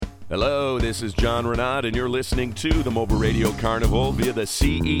Hello, this is John Renaud, and you're listening to the Mobile Radio Carnival via the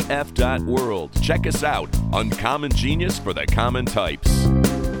CEF.world. Check us out, Uncommon Genius for the Common Types.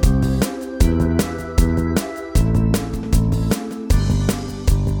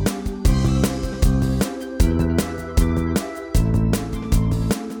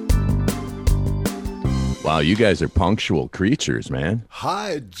 Wow, you guys are punctual creatures, man.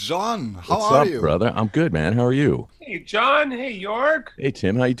 Hi, John. How What's are up, you? brother? I'm good, man. How are you? Hey, John. Hey, Jørg. Hey,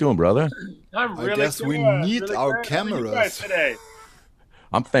 Tim. How you doing, brother? I'm really I guess good. we need really our good. How are you cameras. guys today?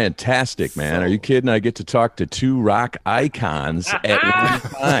 I'm fantastic, man. Are you kidding? I get to talk to two rock icons at one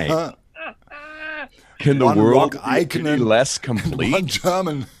time. Can the One world rock be icon any and less One complete?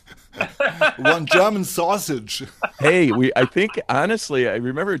 German. One German sausage. Hey, I think, honestly, I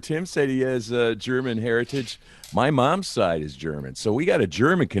remember Tim said he has German heritage. My mom's side is German, so we got a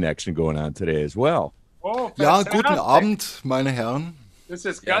German connection going on today as well. Oh, Ja, fantastic. guten Abend, meine Herren. This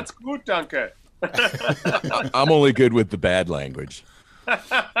is ganz gut, danke. I'm only good with the bad language.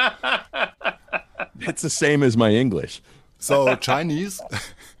 It's the same as my English. So, Chinese.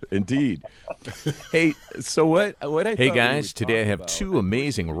 Indeed. Hey, so what I Hey thought we guys, would today I talk have about- two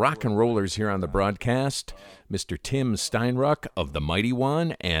amazing rock and rollers here on the broadcast. Mr. Tim Steinruck of The Mighty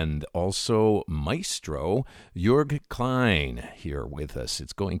One and also Maestro Jørg Klien here with us.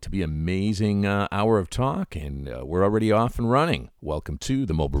 It's going to be an amazing hour of talk, and we're already off and running. Welcome to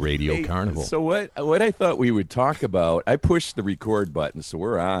the Mobile Radio Hey, Carnival. So what I thought we would talk about, I pushed the record button, so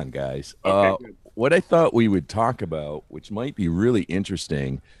we're on, guys. Okay, good. What I thought we would talk about, which might be really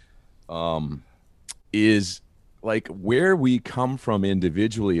interesting, is like where we come from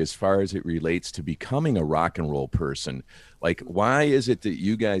individually as far as it relates to becoming a rock and roll person. Like, why is it that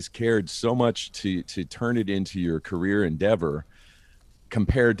you guys cared so much to turn it into your career endeavor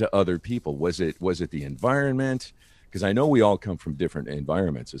compared to other people? Was it the environment? Because I know we all come from different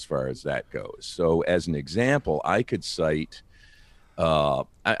environments as far as that goes. So as an example, I could cite, I'm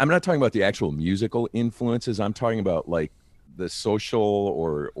not talking about the actual musical influences. I'm talking about like the social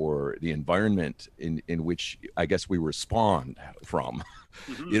or the environment in which I guess we were spawned from.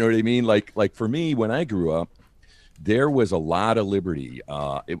 You know what I mean? Like for me, when I grew up, there was a lot of liberty.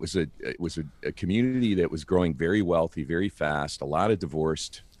 It was a community that was growing very wealthy, very fast, a lot of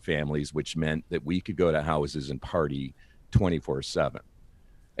divorced families, which meant that we could go to houses and party 24/7.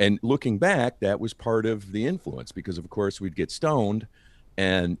 And looking back, that was part of the influence because, of course, we'd get stoned.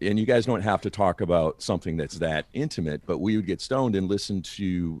 And you guys don't have to talk about something that's that intimate, but we would get stoned and listen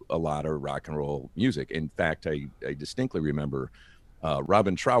to a lot of rock and roll music. In fact, I distinctly remember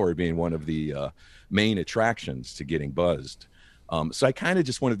Robin Trower being one of the main attractions to getting buzzed. So I kind of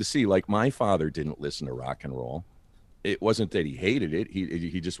just wanted to see, like, my father didn't listen to rock and roll. It wasn't that he hated it.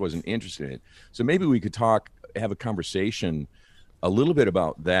 He just wasn't interested in it. So maybe we could have a conversation a little bit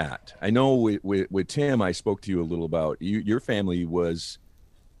about that. I know with Tim, I spoke to you a little about your family was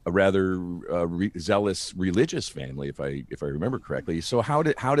a rather zealous religious family, if I remember correctly. So how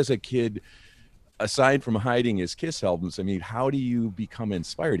does a kid, aside from hiding his Kiss albums, I mean, how do you become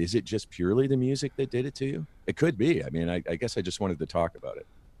inspired? Is it just purely the music that did it to you? It could be. I mean, I guess I just wanted to talk about it.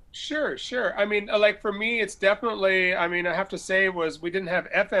 Sure. I mean, like for me, it's definitely, I mean, I have to say we didn't have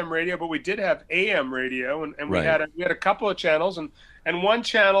FM radio, but we did have AM radio, and we Right. had a couple of channels, and one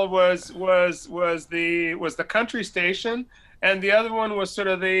channel was the country station, and the other one was sort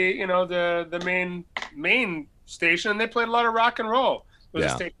of the main station, and they played a lot of rock and roll. It was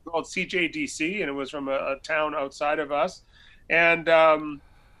Yeah. a station called CJDC, and it was from a town outside of us, and I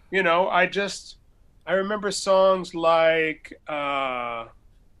remember songs like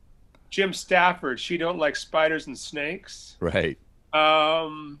Jim Stafford, She Don't Like Spiders and Snakes. Right.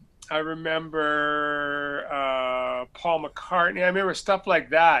 I remember Paul McCartney. I remember stuff like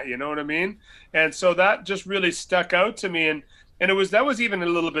that, you know what I mean? And so that just really stuck out to me. And that was even a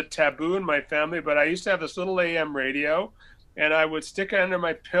little bit taboo in my family, but I used to have this little AM radio, and I would stick it under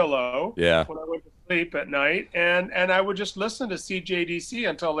my pillow Yeah. when I went to sleep at night, and I would just listen to CJDC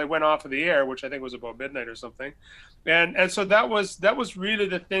until they went off of the air, which I think was about midnight or something. And so that was really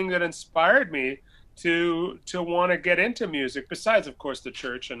the thing that inspired me to want to get into music, besides of course the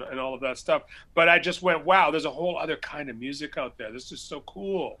church and all of that stuff. But I just went, wow, there's a whole other kind of music out there. This is so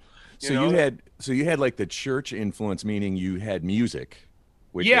cool. You had like the church influence, meaning you had music.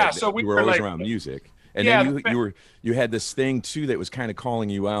 Which So we you were were always like, around music. And yeah, then you had this thing too that was kind of calling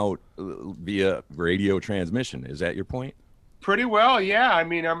you out via radio transmission. Is that your point? pretty well, yeah. I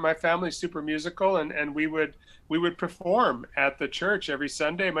mean, my family's super musical, and we would perform at the church every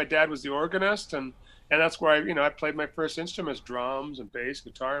Sunday. My dad was the organist, and and that's where I played my first instruments, drums and bass,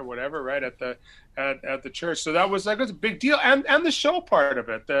 guitar, and whatever, right at the church. So that was a big deal, and the show part of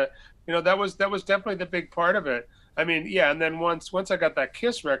it. That was definitely the big part of it. I mean, yeah, and then once I got that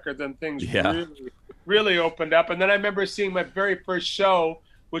Kiss record, then things really opened up. And then I remember seeing my very first show,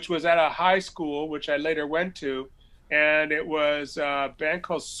 which was at a high school, which I later went to, and it was a band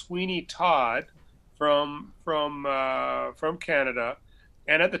called Sweeney Todd from Canada.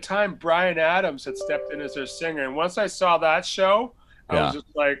 And at the time, Bryan Adams had stepped in as their singer. And once I saw that show, I was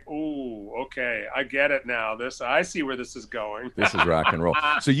just like, "Ooh, okay, I get it now. I see where this is going." This is rock and roll.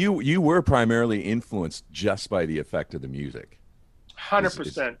 So you were primarily influenced just by the effect of the music.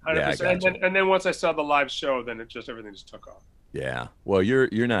 100%. And then once I saw the live show, then everything just took off. Yeah. Well,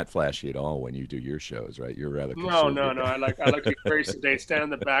 you're not flashy at all when you do your shows, right? You're rather conservative. No. I like to be very sedate. Stand in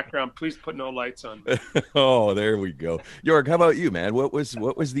the background. Please put no lights on me. Oh, there we go. Jørg, how about you, man? What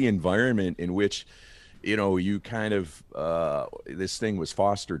was the environment in which you kind of this thing was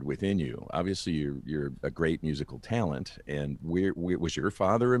fostered within you? Obviously, you're a great musical talent, and was your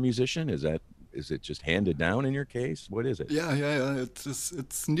father a musician? Is it just handed down in your case? What is it? Yeah.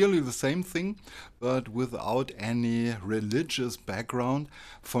 It's nearly the same thing, but without any religious background.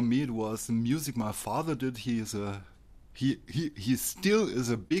 For me, it was the music my father did. He still is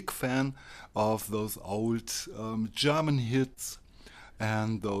a big fan of those old German hits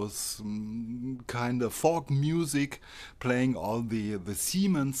and those kind of folk music, playing all the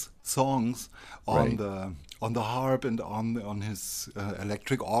Siemens songs on the harp and on his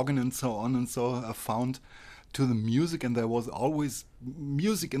electric organ and so on. And so I found to the music, and there was always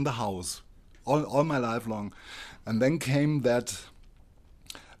music in the house all my life long. And then came that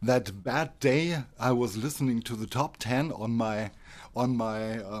bad day. I was listening to the top 10 on my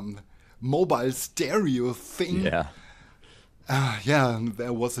mobile stereo thing. Yeah. And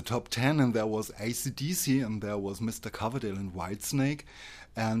there was a top 10, and there was AC/DC, and there was Mr. Coverdale and Whitesnake.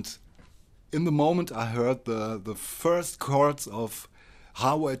 And in the moment I heard the first chords of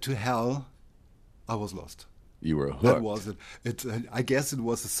Highway to Hell, I was lost. You were hooked. That was it. I guess it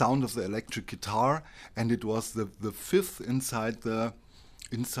was the sound of the electric guitar, and it was the fifth inside the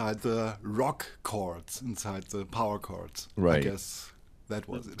rock chords, inside the power chords. Right. I guess that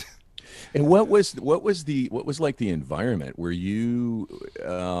was it. And what was like the environment? Were you?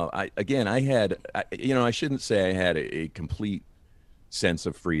 I shouldn't say I had a complete sense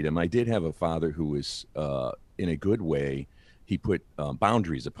of freedom. I did have a father who was, in a good way, he put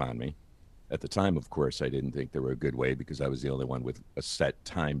boundaries upon me. At the time, of course, I didn't think they were a good way because I was the only one with a set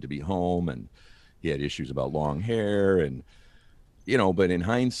time to be home, and he had issues about long hair, and But in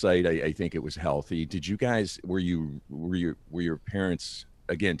hindsight, I think it was healthy. Did you guys? Were your parents?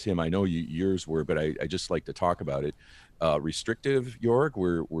 Again, Tim, I know yours were, but I just like to talk about it. Restrictive, Jørg,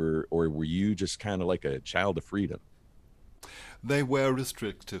 or were you just kind of like a child of freedom? They were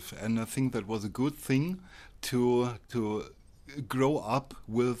restrictive, and I think that was a good thing to grow up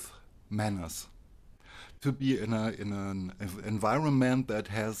with manners, to be in an environment that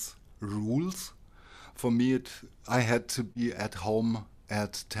has rules. For me, I had to be at home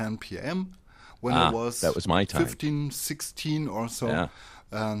at 10 p.m. when I was that was my time. 15, 16 or so. Yeah.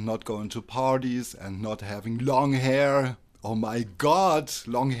 Not going to parties and not having long hair. Oh my God,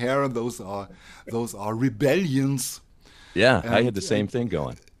 long hair! Those are rebellions. Yeah, I had the same thing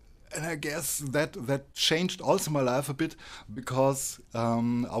going. And I guess that changed also my life a bit because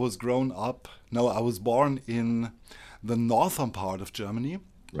I was born in the northern part of Germany.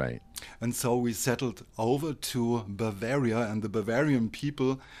 Right. And so we settled over to Bavaria, and the Bavarian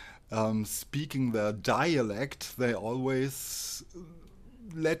people, speaking their dialect, they always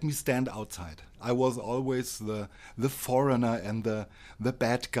let me stand outside. I was always the foreigner and the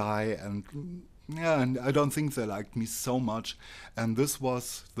bad guy, and I don't think they liked me so much. And this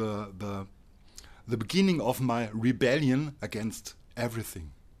was the beginning of my rebellion against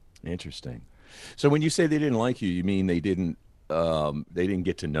everything. Interesting. So when you say they didn't like you, you mean they didn't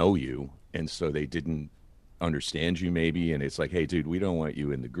get to know you, and so they didn't understand you maybe, and it's like, hey, dude, we don't want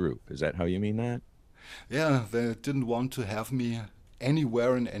you in the group. Is that how you mean that? Yeah, they didn't want to have me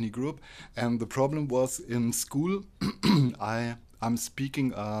anywhere in any group. And the problem was in school, I'm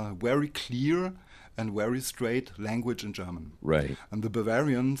speaking a very clear and very straight language in German. Right. And the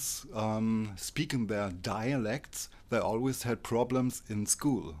Bavarians, speaking their dialects, they always had problems in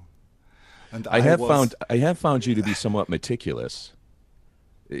school. And I have found you to be somewhat meticulous.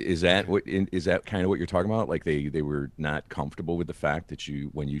 Is that kind of what you're talking about? Like they were not comfortable with the fact that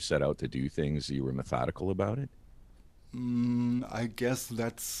when you set out to do things, you were methodical about it? I guess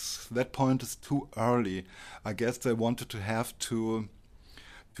that point is too early. I guess they wanted to have to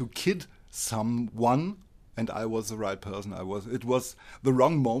kid someone, and I was the right person. It was the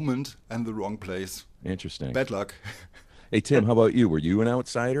wrong moment and the wrong place. Interesting. Bad luck. Hey, Tim, how about you? Were you an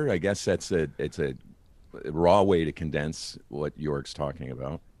outsider? I guess it's a raw way to condense what Jörg's talking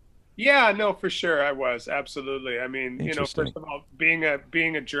about. Yeah, no, for sure, I was absolutely. I mean, first of all, being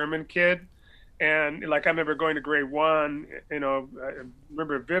a German kid, and like I remember going to grade one. I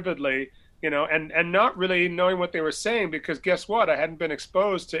remember vividly. And not really knowing what they were saying, because guess what? I hadn't been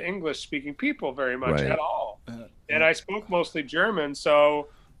exposed to English-speaking people very much at all, and I spoke mostly German. So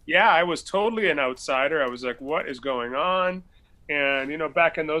yeah, I was totally an outsider. I was like, what is going on? And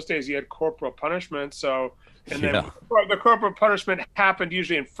back in those days, you had corporal punishment. So. And then the corporal punishment happened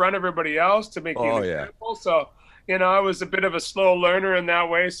usually in front of everybody else to make you an example. So, I was a bit of a slow learner in that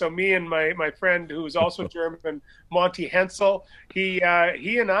way. So me and my friend, who was also German, Monty Hensel, he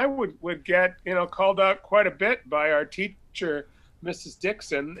and I would get, called out quite a bit by our teacher, Mrs.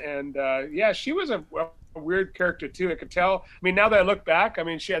 Dixon. And she was a weird character too. I could tell. I mean, now that I look back, I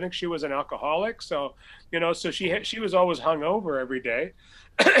think she was an alcoholic. So, so she was always hungover every day.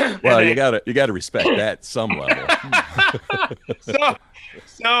 Well, you gotta respect that some level.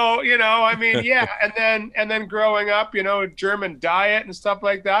 and then growing up, German diet and stuff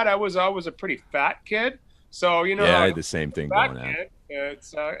like that. I was always a pretty fat kid, so I had the same thing going on.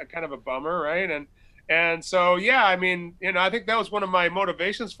 It's kind of a bummer, right? And so I think that was one of my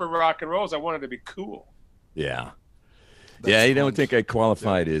motivations for rock and roll. Is I wanted to be cool. Yeah. I don't think I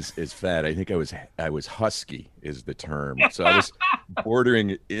qualified as fat. I think I was husky is the term. So I was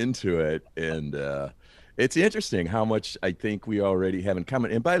bordering into it, and it's interesting how much I think we already have in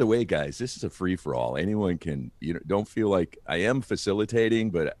common. And by the way, guys, this is a free for all. Anyone can, don't feel like I am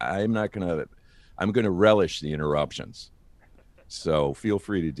facilitating, but I'm going to relish the interruptions. So feel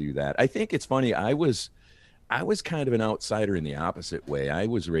free to do that. I think it's funny. I was kind of an outsider in the opposite way. I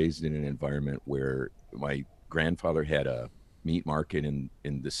was raised in an environment where my grandfather had a meat market in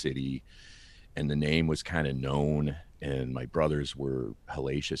the city, and the name was kind of known, and my brothers were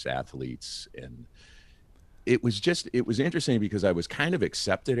hellacious athletes, and it was interesting because I was kind of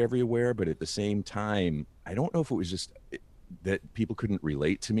accepted everywhere, but at the same time, I don't know if it was just that people couldn't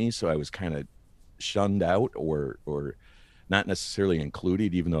relate to me, so I was kind of shunned out or not necessarily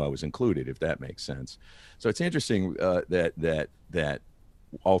included, even though I was included, if that makes sense. So it's interesting that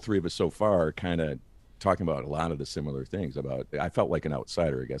all three of us so far are kind of talking about a lot of the similar things. I felt like an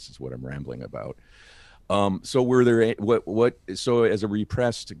outsider, I guess is what I'm rambling about. So were there so as a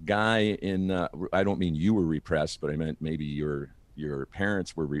repressed guy I don't mean you were repressed, but I meant maybe your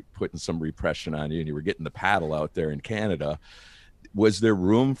parents were putting some repression on you, and you were getting the paddle out there in Canada. Was there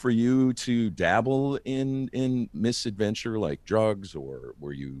room for you to dabble in misadventure like drugs, or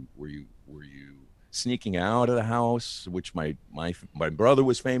were you sneaking out of the house, which my brother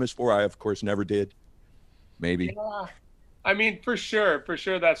was famous for? I of course never did. Maybe. Yeah. I mean, for sure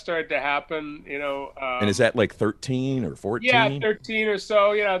that started to happen, and is that like 13 or 14? Yeah, 13 or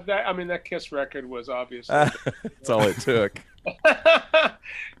so. That Kiss record was obviously. That's all it took.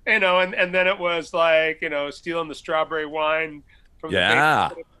 And then it was like, stealing the strawberry wine from the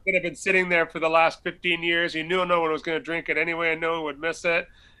that had been sitting there for the last 15 years. You knew no one was going to drink it anyway, and no one would miss it.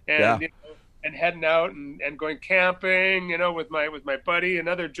 And and heading out and going camping, with my buddy,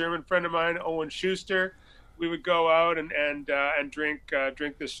 another German friend of mine, Owen Schuster. We would go out and drink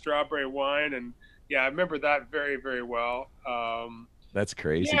this strawberry wine, and I remember that very, very well. That's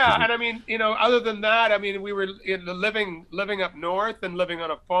crazy. Yeah, and other than that, we were living up north and living on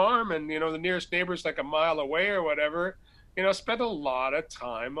a farm, and the nearest neighbor's like a mile away or whatever. Spent a lot of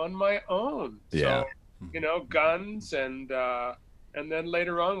time on my own. Yeah. So, guns and then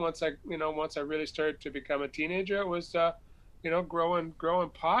later on, once I really started to become a teenager, it was. Growing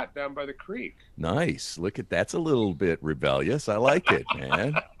pot down by the creek. Nice. Look at that's a little bit rebellious. I like it,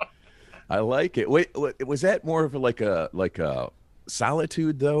 man. I like it. Wait, was that more of like a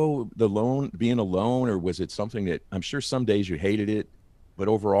solitude though? Being alone, or was it something that I'm sure some days you hated it, but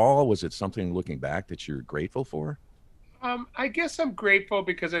overall, was it something looking back that you're grateful for? I guess I'm grateful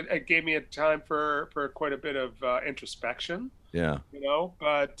because it gave me a time for quite a bit of introspection. Yeah.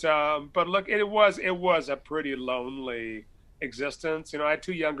 But look, it was a pretty lonely existence. I had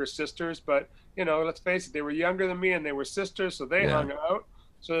two younger sisters, but let's face it, they were younger than me and they were sisters, so they hung out.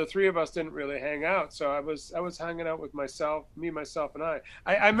 So the three of us didn't really hang out. So I was hanging out with myself, and I.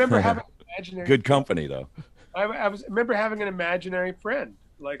 I remember having an imaginary good company though. I remember having an imaginary friend.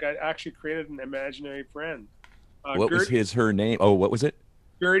 Like I actually created an imaginary friend. What Gertie. was her name? Oh, what was it?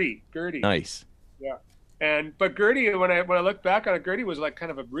 Gertie. Nice. Yeah. But Gertie, when I look back on it, Gertie was like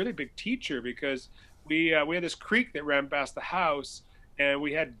kind of a really big teacher, because we had this creek that ran past the house, and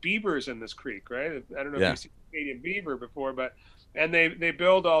we had beavers in this creek, right? I don't know if Yeah. you've seen Canadian beaver before, but and they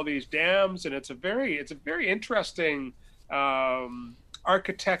build all these dams, and it's a very interesting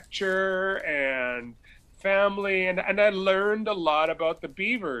architecture and family, and I learned a lot about the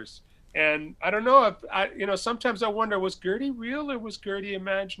beavers. And I don't know if sometimes I wonder, was Gertie real or was Gertie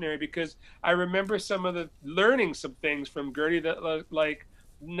imaginary? Because I remember learning some things from Gertie that like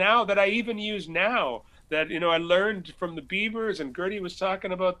now that I even use now, that I learned from the beavers, and Gertie was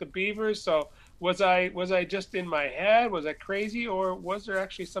talking about the beavers. So was I just in my head? Was I crazy, or was there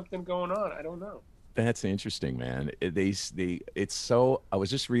actually something going on? I don't know. That's interesting, man. It's so. I was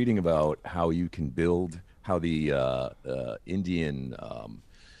just reading about how you can build, how the Indian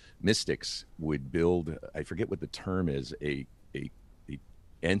mystics would build. I forget what the term is. A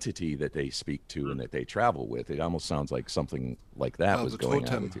entity that they speak to and that they travel with. It almost sounds like something like that was The going on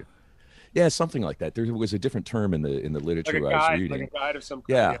totem. with you. Yeah, something like that. There was a different term in the literature I was reading. Like a guide of some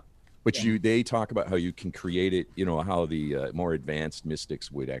kind. Yeah. Yeah. But Yeah. they talk about how you can create it, how the more advanced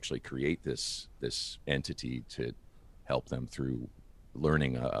mystics would actually create this entity to help them through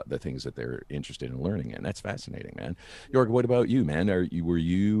learning the things that they're interested in learning. And that's fascinating, man. Jörg, what about you, man? Were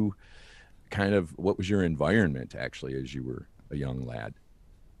you kind of, what was your environment actually as you were a young lad?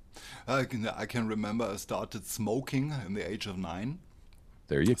 I can remember I started smoking in the age of 9.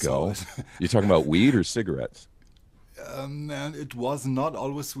 There you go. So You're talking about weed or cigarettes? and it was not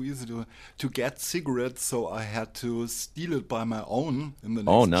always so easy to get cigarettes, so I had to steal it by my own in the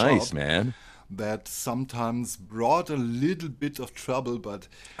next Oh, nice, job. man. That sometimes brought a little bit of trouble, but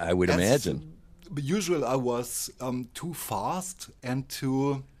I would as imagine. usual, I was too fast and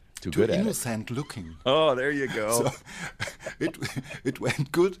too Good at it. innocent looking. Oh, there you go. So it it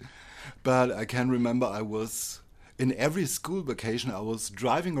went good, but I can remember I was in every school vacation. I was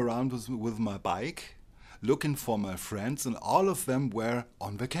driving around with my bike, looking for my friends, and all of them were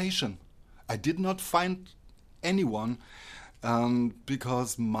on vacation. I did not find anyone,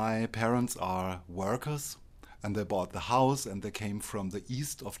 because my parents are workers, and they bought the house, and they came from the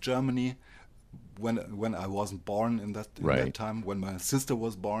east of Germany. When I wasn't born in that Right. time, when my sister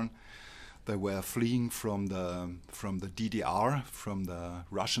was born, they were fleeing from the DDR, from the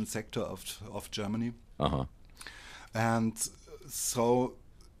Russian sector of Germany, Uh-huh. and so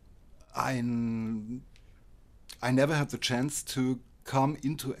I never had the chance to come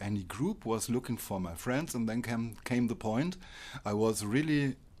into any group. Was looking for my friends, and then came the point. I was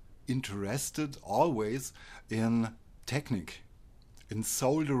really interested always in technique, in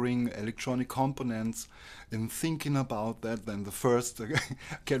soldering electronic components, in thinking about that. Then the first, I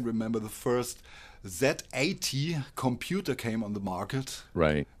can remember the first Z80 computer came on the market.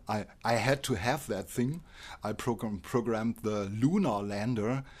 Right. I had to have that thing. I programmed the lunar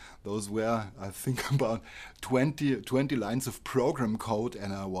lander. Those were, I think, about 20 lines of program code,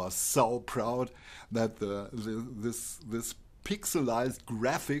 and I was so proud that this pixelized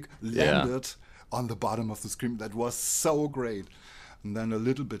graphic landed on the bottom of the screen. That was so great. And then a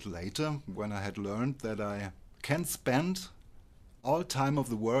little bit later, when I had learned that I can spend all time of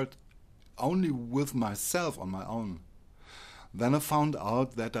the world only with myself on my own, then I found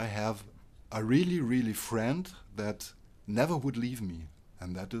out that I have a really, really friend that never would leave me.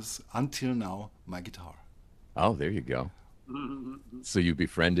 And that is, until now, my guitar. Oh, there you go. So you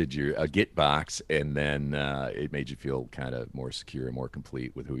befriended a Git box, and then it made you feel kind of more secure and more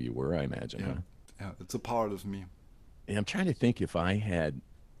complete with who you were, I imagine. Huh? Yeah, it's a part of me. And I'm trying to think if I had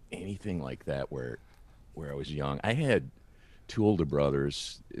anything like that where I was young. I had two older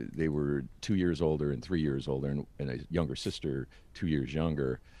brothers. They were 2 years older and 3 years older, and a younger sister 2 years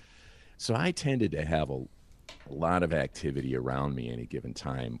younger. So I tended to have a lot of activity around me any given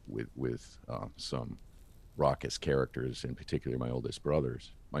time with some raucous characters, in particular my older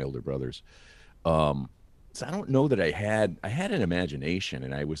brothers. So I don't know that I had an imagination,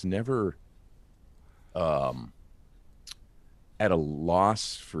 and I was never at a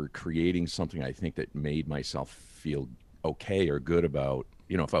loss for creating something I think that made myself feel okay or good about,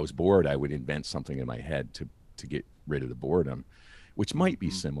 if I was bored, I would invent something in my head to get rid of the boredom, which might be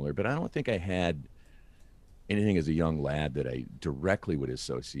similar, but I don't think I had anything as a young lad that I directly would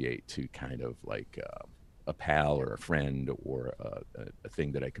associate to kind of like a pal or a friend or a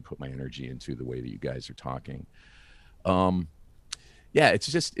thing that I could put my energy into the way that you guys are talking. Yeah,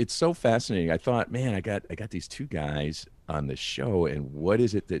 it's so fascinating. I thought, man, I got these two guys on the show, and what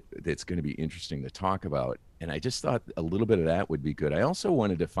is it that's going to be interesting to talk about? And I just thought a little bit of that would be good. I also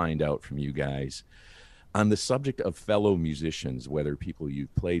wanted to find out from you guys on the subject of fellow musicians, whether people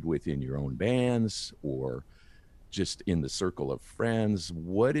you've played with in your own bands or just in the circle of friends.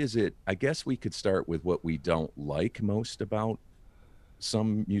 What is it? I guess we could start with what we don't like most about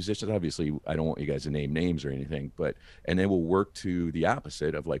some musicians, obviously I don't want you guys to name names or anything, but and they will work to the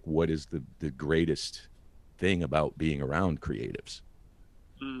opposite of like what is the greatest thing about being around creatives.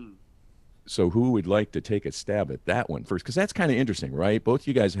 So who would like to take a stab at that one first? Because that's kind of interesting, right? Both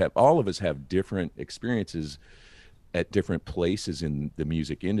you guys have, all of us have different experiences at different places in the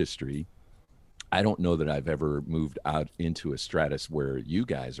music industry. I don't know that I've ever moved out into a stratus where you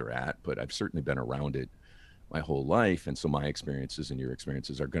guys are at, but I've certainly been around it my whole life. And so my experiences and your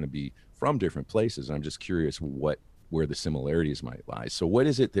experiences are going to be from different places. And I'm just curious where the similarities might lie. So what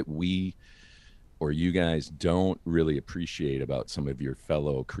is it that we or you guys don't really appreciate about some of your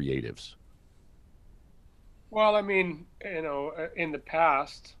fellow creatives? Well, I mean, in the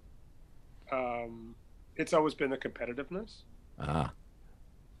past, it's always been the competitiveness.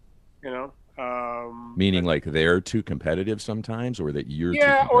 You know, meaning like they're too competitive sometimes, or that you're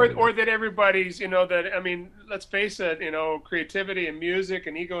yeah, too or that everybody's, that, I mean, let's face it, creativity and music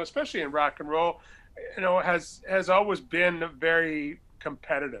and ego, especially in rock and roll, has always been very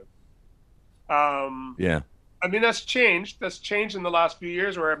competitive. Yeah. I mean, that's changed. That's changed in the last few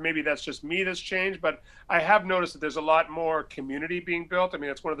years, or maybe that's just me that's changed. But I have noticed that there's a lot more community being built. I mean,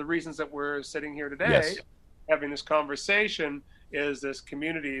 that's one of the reasons that we're sitting here today, Yes. having this conversation, is this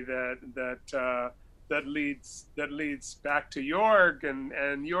community that leads back to Jørg,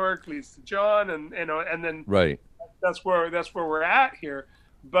 and Jørg leads to John, and then Right. that's where we're at here.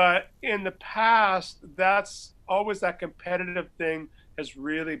 But in the past, that's always that competitive thing has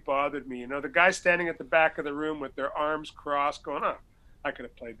really bothered me. The guy standing at the back of the room with their arms crossed going, oh, I could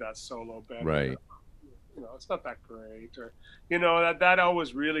have played that solo better. Right. It's not that great. Or, that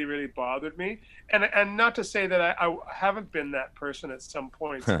always really, really bothered me. And not to say that I haven't been that person at some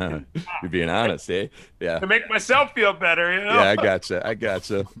point. You're being honest, eh? Yeah. To make myself feel better, Yeah, I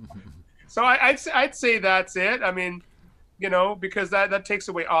gotcha. So I'd say that's it. I mean, because that takes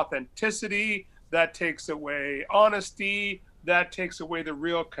away authenticity, that takes away honesty, that takes away the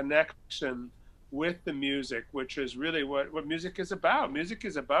real connection with the music, which is really what music is about. Music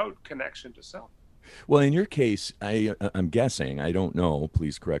is about connection to self. Well, in your case, I'm guessing, I don't know,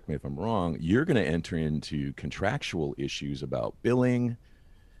 please correct me if I'm wrong, you're going to enter into contractual issues about billing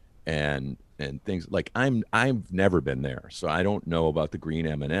and things like I've never been there, so I don't know about the green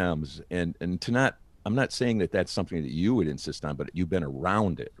M&Ms, and I'm not saying that that's something that you would insist on, but you've been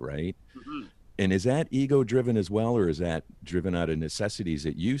around it, right? Mm-hmm. And is that ego driven as well, or is that driven out of necessities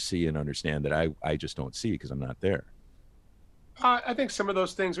that you see and understand that I just don't see because I'm not there? I think some of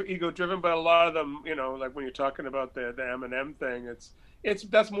those things are ego driven, but a lot of them, like when you're talking about the M&M thing,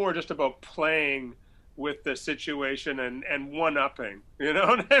 that's more just about playing with the situation and one upping. You know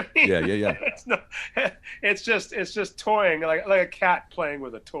what I mean? Yeah. It's just toying like a cat playing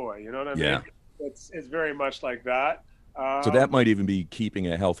with a toy. You know what I mean? Yeah. It's very much like that. So that might even be keeping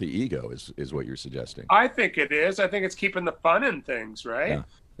a healthy ego, is what you're suggesting. I think it is. I think it's keeping the fun in things, right?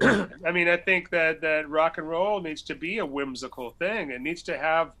 Yeah. I mean, I think that rock and roll needs to be a whimsical thing. It needs to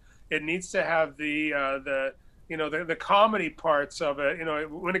have the comedy parts of it.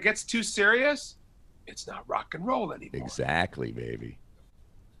 When it gets too serious, it's not rock and roll anymore. Exactly, baby.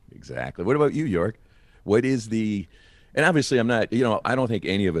 Exactly. What about you, Jørg? What is and obviously I'm not, I don't think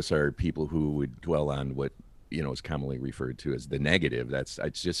any of us are people who would dwell on what, is commonly referred to as the negative. It's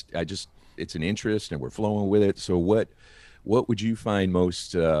an interest and we're flowing with it. So what would you find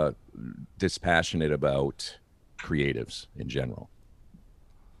most dispassionate about creatives in general?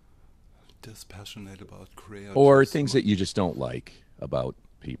 Dispassionate about creatives, or things that you just don't like about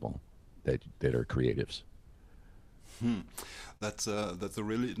people that are creatives? That's a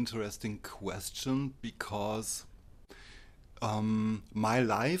really interesting question, because my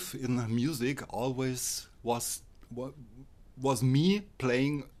life in music always was me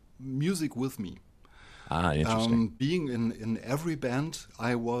playing music with me. Interesting. Being in every band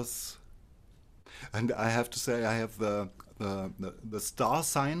I was, and I have to say I have the star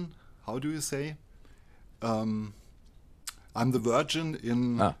sign. How do you say? I'm the Virgin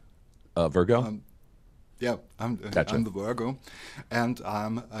in Virgo. Yeah, Gotcha. I'm the Virgo, and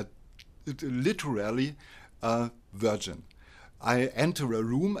I'm literally a virgin. I enter a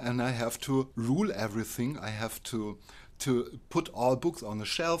room and I have to rule everything. I have to put all books on the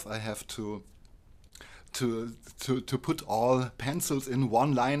shelf. I have to put all pencils in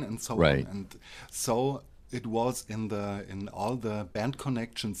one line and so Right. on. And so it was in all the band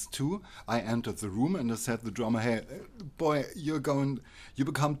connections too. I entered the room and I said to the drummer, "Hey, boy, you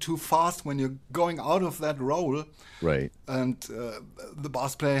become too fast when you're going out of that role." Right. And the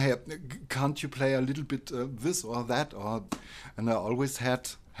bass player, "Hey, can't you play a little bit this or that?" And I always had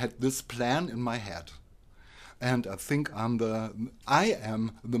this plan in my head. and I think I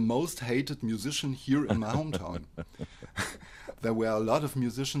am the most hated musician here in my hometown. There were a lot of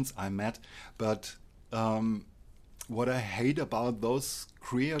musicians I met, but what I hate about those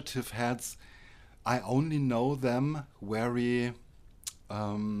creative heads, I only know them very,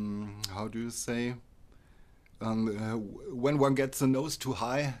 how do you say, when one gets the nose too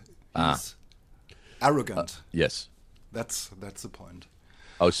high, he's arrogant. Yes. That's the point.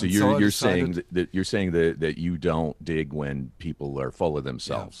 Oh, so you're saying that you don't dig when people are full of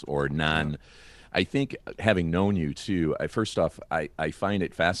themselves or non. Yeah. I think having known you too, first off, I find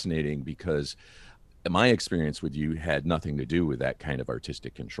it fascinating because my experience with you had nothing to do with that kind of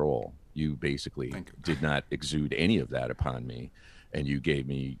artistic control. You basically did not exude any of that upon me, and you gave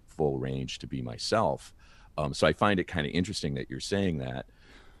me full range to be myself. So I find it kind of interesting that you're saying that,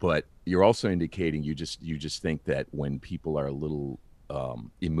 but you're also indicating you just think that when people are a little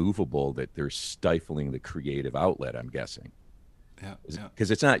immovable, that they're stifling the creative outlet. I'm guessing. Yeah.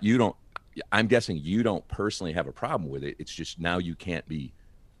 Because it's not, you don't. I'm guessing you don't personally have a problem with it. It's just now you can't be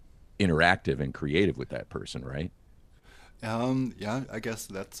interactive and creative with that person, right? Yeah, I guess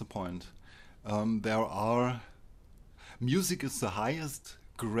that's the point. Music is the highest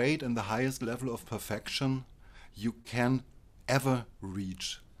grade and the highest level of perfection you can ever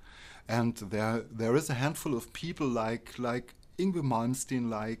reach. And there is a handful of people like Yngwie Malmsteen,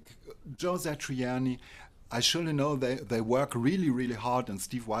 like Joe Satriani. I surely know they work really, really hard, and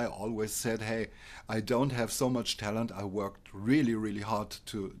Steve Vai always said, hey, I don't have so much talent. I worked really, really hard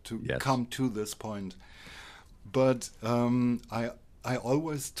to come to this point. But I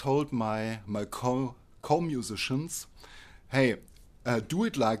always told my co-musicians, hey, do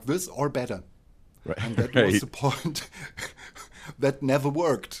it like this or better. Right. And that was the point. That never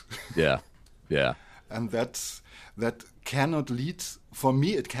worked. Yeah. And that cannot lead, for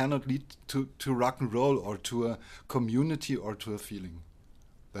me, it cannot lead to rock and roll or to a community or to a feeling.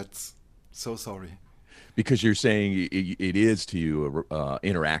 That's so sorry. Because you're saying it is to you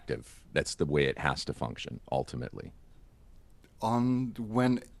interactive. That's the way it has to function, ultimately.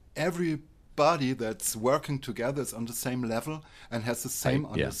 When everybody that's working together is on the same level and has the same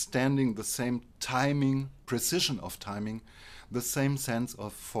understanding, the same timing, precision of timing, the same sense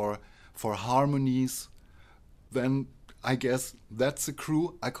of for harmonies, then I guess that's a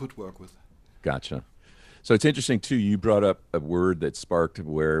crew I could work with. Gotcha. So it's interesting too, you brought up a word that sparked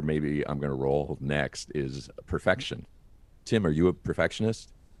where maybe I'm going to roll next is perfection. Tim, are you a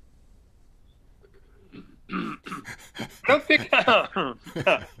perfectionist? I don't think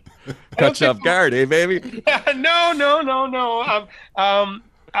Cut you off guard, eh, baby? No.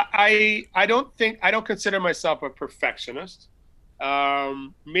 I don't consider myself a perfectionist.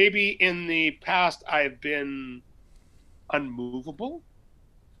 Maybe in the past I've been unmovable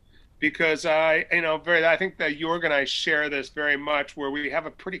because I think that Jørg and I share this very much, where we have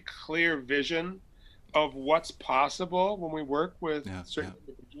a pretty clear vision of what's possible when we work with certain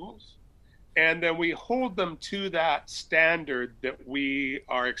individuals. And then we hold them to that standard that we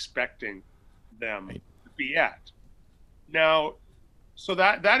are expecting them to be at. Now, so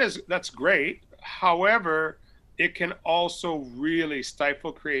that's great. However, it can also really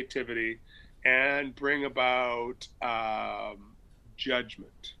stifle creativity and bring about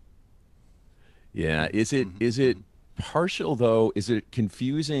judgment. Yeah. Is it partial though? Is it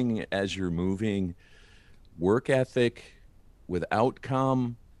confusing as you're moving work ethic with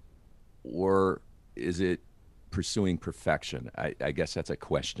outcome? Or is it pursuing perfection? I guess that's a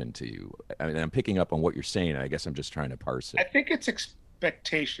question to you. I mean, I'm picking up on what you're saying. I guess I'm just trying to parse it. I think it's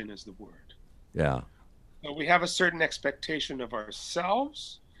expectation is the word. Yeah. So we have a certain expectation of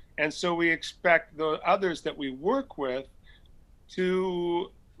ourselves, and so we expect the others that we work with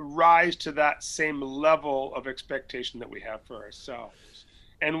to rise to that same level of expectation that we have for ourselves.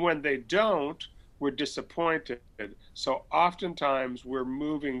 And when they don't, we're disappointed. So oftentimes we're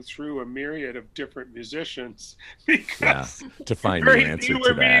moving through a myriad of different musicians because to find the answer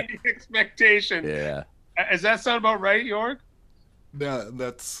to that expectation. Yeah. Does that sound about right, Jørg? Yeah,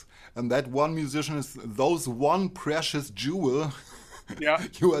 and that one musician is those one precious jewel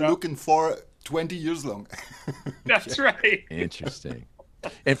you are looking for 20 years long. That's right. Interesting.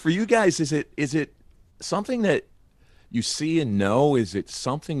 And for you guys, is it something that you see and know? Is it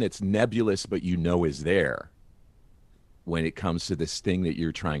something that's nebulous but you know is there when it comes to this thing that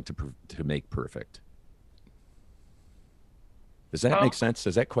you're trying to make perfect? Does that make sense?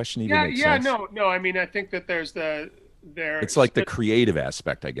 Does that question even make sense? No. I mean, I think that it's like the creative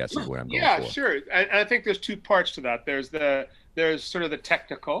aspect, I guess, is what I'm going for. Yeah, sure. I think there's two parts to that. There's sort of the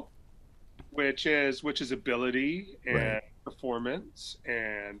technical, which is ability and performance,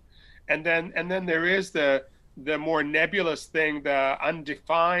 and then there is the the more nebulous thing, the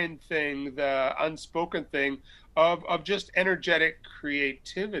undefined thing, the unspoken thing of just energetic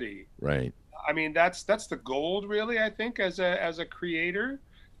creativity. Right. I mean, that's the gold, really, I think, as a creator.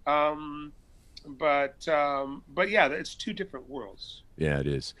 But yeah, it's two different worlds. Yeah, it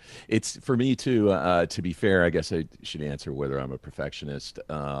is. It's for me too. To be fair, I guess I should answer whether I'm a perfectionist.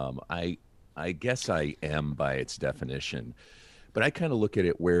 I guess I am by its definition, but I kind of look at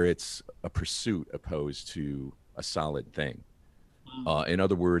it where it's a pursuit opposed to a solid thing. In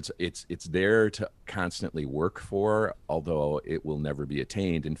other words, it's there to constantly work for, although it will never be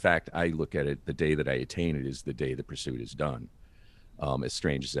attained. In fact, I look at it, the day that I attain it is the day the pursuit is done. As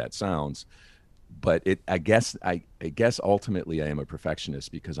strange as that sounds, but I guess ultimately I am a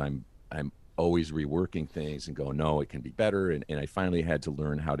perfectionist because I'm always reworking things and go, no, it can be better. And I finally had to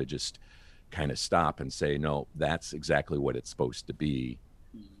learn how to just kind of stop and say, no, that's exactly what it's supposed to be,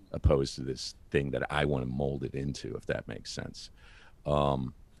 opposed to this thing that I want to mold it into, if that makes sense.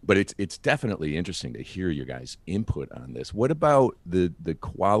 But it's definitely interesting to hear your guys' input on this. What about the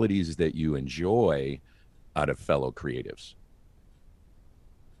qualities that you enjoy out of fellow creatives?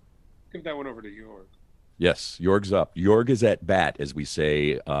 Give that one over to Jørg. Yes, Jørg's up. Jørg is at bat, as we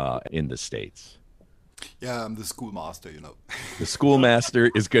say in the States. Yeah, I'm the schoolmaster, you know. The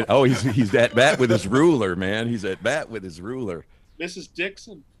schoolmaster is good. Oh, he's at bat with his ruler, man. He's at bat with his ruler. Mrs.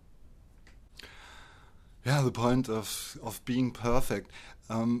 Dixon. Yeah, the point of being perfect.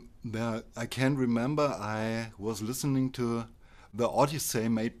 I can remember I was listening to the Odyssey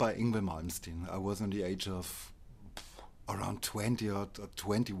made by Yngwie Malmsteen. I was in the age of around 20 or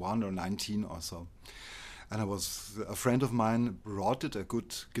 21 or 19 or so. And a friend of mine brought it, a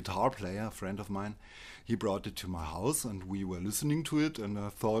good guitar player, a friend of mine. He brought it to my house and we were listening to it, and I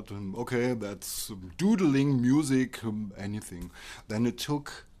thought, okay, that's doodling music, anything. Then it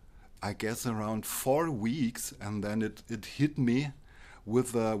took, I guess, around 4 weeks, and then it hit me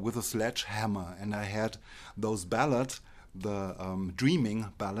with a sledgehammer, and I had those ballads, the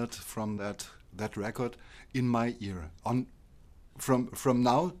Dreaming ballad from that record, in my ear from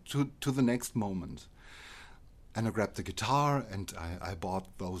now to the next moment. And I grabbed the guitar and I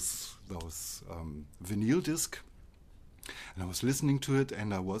bought those vinyl disc, and I was listening to it,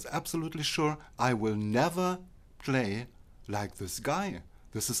 and I was absolutely sure I will never play like this guy.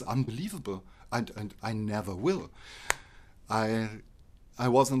 This is unbelievable, and I never will. I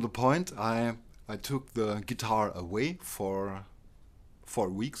was on the point. I took the guitar away for 4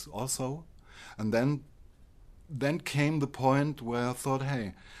 weeks or so, and then came the point where I thought,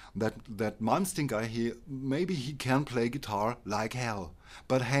 hey, that Malmsteen guy, maybe he can play guitar like hell,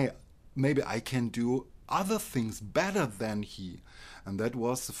 but hey, maybe I can do other things better than he. And that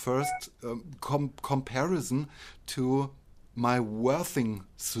was the first comparison to my worthing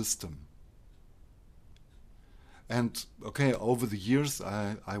system. And okay, over the years,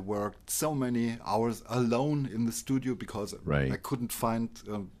 I worked so many hours alone in the studio because I couldn't find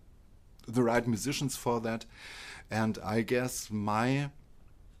the right musicians for that. And I guess my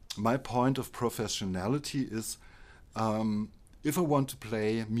point of professionality is, if I want to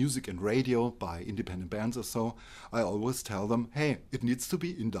play music and radio by independent bands or so, I always tell them, hey, it needs to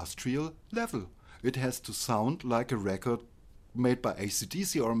be industrial level. It has to sound like a record made by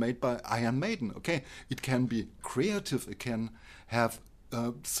AC/DC or made by Iron Maiden. Okay, it can be creative. It can have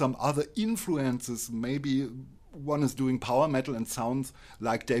some other influences. Maybe one is doing power metal and sounds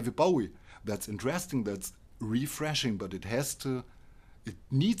like David Bowie. That's interesting. That's refreshing. But it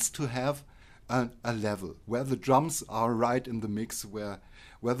needs to have a level where the drums are right in the mix, where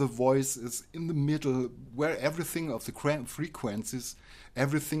the voice is in the middle, where everything of the frequencies,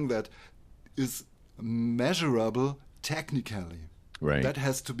 everything that is measurable technically, that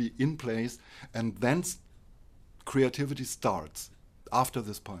has to be in place, and then creativity starts after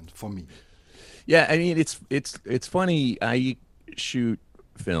this point for me. Yeah, I mean, it's funny. I shoot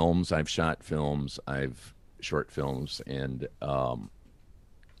films. I've shot films. I've short films, and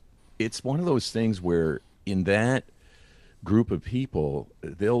it's one of those things where in that group of people,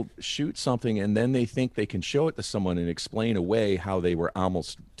 they'll shoot something and then they think they can show it to someone and explain away how they were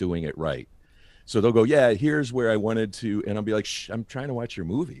almost doing it right. So they'll go, yeah, here's where I wanted to, and I'll be like, shh, I'm trying to watch your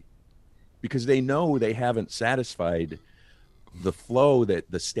movie, because they know they haven't satisfied the flow, that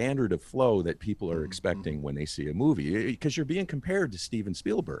the standard of flow that people are expecting when they see a movie, because you're being compared to Steven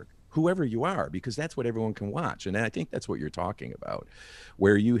Spielberg, whoever you are, because that's what everyone can watch. And I think that's what you're talking about,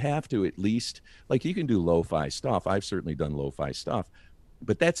 where you have to at least, like, you can do lo-fi stuff. I've certainly done lo-fi stuff,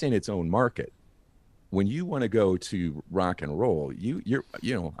 but that's in its own market. When you want to go to rock and roll, you're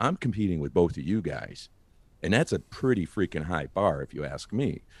I'm competing with both of you guys, and that's a pretty freaking high bar if you ask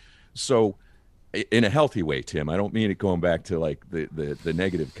me. So in a healthy way, Tim. I don't mean it going back to like the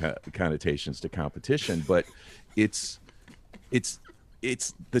negative connotations to competition, but it's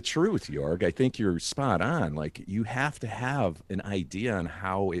the truth, Jörg. I think you're spot on. Like, you have to have an idea on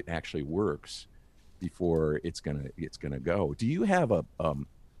how it actually works before it's gonna go. Do you have a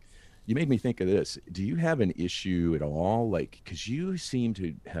you made me think of this. Do you have an issue at all? Like, because you seem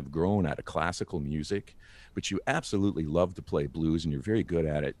to have grown out of classical music, but you absolutely love to play blues and you're very good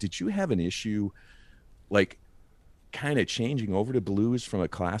at it. Did you have an issue, like, kind of changing over to blues from a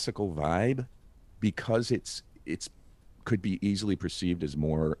classical vibe because it's could be easily perceived as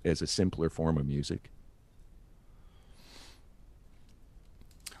a simpler form of music?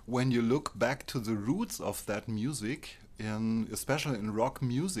 When you look back to the roots of that music, especially in rock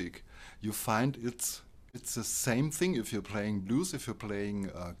music, you find it's the same thing. If you're playing blues, if you're playing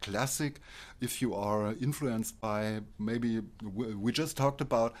classic, if you are influenced by, maybe we just talked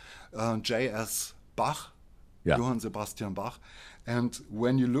about J.S. Bach, Yeah. Johann Sebastian Bach, and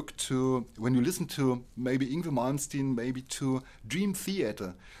when you listen to maybe Yngwie Malmsteen, maybe to Dream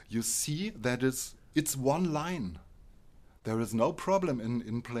Theater, you see that it's one line. There is no problem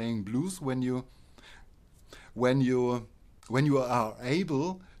in playing blues when you are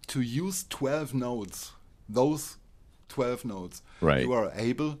able to use 12 notes. Those 12 notes, Right. you are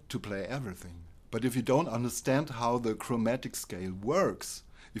able to play everything. But if you don't understand how the chromatic scale works,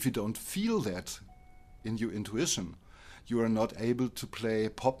 if you don't feel that in your intuition, you are not able to play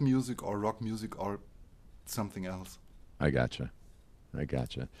pop music or rock music or something else. I gotcha.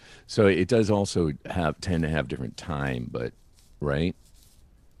 So it does also tend to have different time, but right,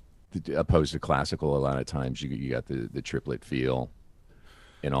 opposed to classical, a lot of times you got the triplet feel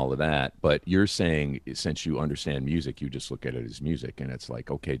and all of that. But you're saying, since you understand music, you just look at it as music, and it's like,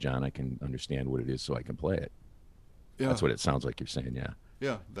 okay, John, I can understand what it is, so I can play it. Yeah. That's what it sounds like you're saying. Yeah.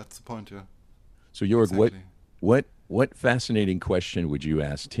 Yeah, that's the point. Yeah. So Jörg, Exactly. what fascinating question would you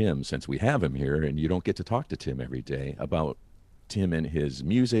ask Tim, since we have him here and you don't get to talk to Tim every day, about Tim and his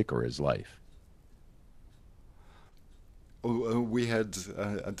music or his life? We had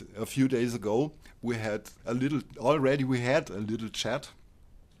a few days ago. We had a little chat.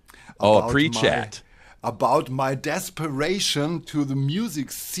 Oh, a about pre-chat. about my desperation to the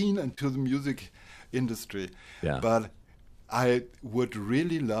music scene and to the music industry. Yeah. But I would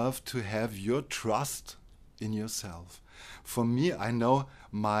really love to have your trust in yourself. For me, I know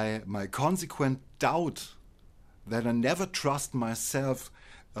my consequent doubt that I never trust myself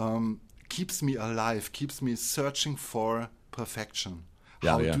keeps me alive, keeps me searching for perfection.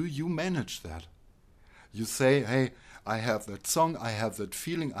 Yeah, How yeah. do you manage that? You say, hey, I have that song, I have that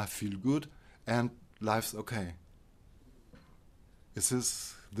feeling, I feel good, and life's okay. Is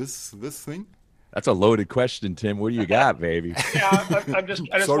this thing? That's a loaded question, Tim. What do you got, baby? Yeah, I just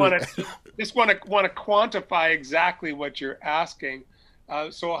Sorry. want to quantify exactly what you're asking.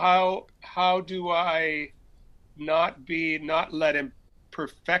 So how do I not let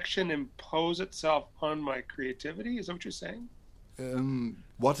perfection impose itself on my creativity? Is that what you're saying?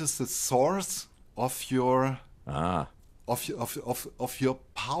 What is the source of your Ah, of your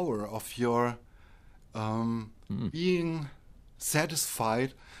power, of your being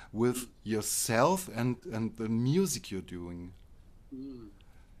satisfied with yourself and the music you're doing?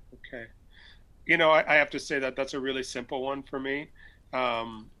 Okay. You know, I have to say that that's a really simple one for me.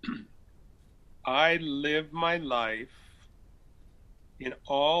 I live my life in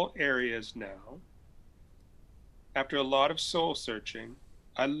all areas now. After a lot of soul searching,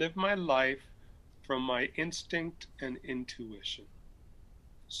 I live my life from my instinct and intuition.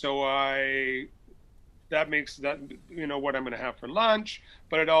 So that makes that, you know, what I'm going to have for lunch,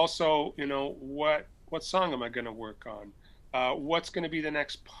 but it also, you know, what song am I going to work on? What's going to be the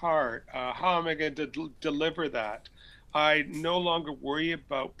next part? How am I going to deliver that? I no longer worry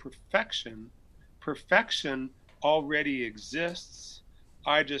about perfection. Perfection already exists.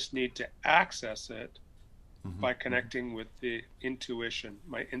 I just need to access it by connecting with the intuition,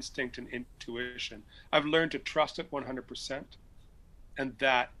 my instinct and intuition. I've learned to trust it 100%, and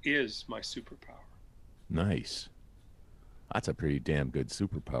that is my superpower. nice. That's a pretty damn good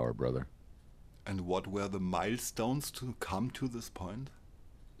superpower, brother. And what were the milestones to come to this point?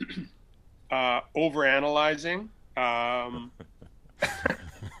 Overanalyzing,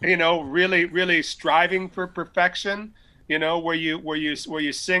 you know, really striving for perfection. You know, where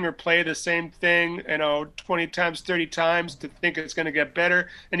you sing or play the same thing, you know, 20 times, 30 times to think it's going to get better,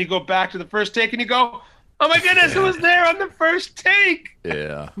 and you go back to the first take and you go, oh my goodness, it was there on the first take.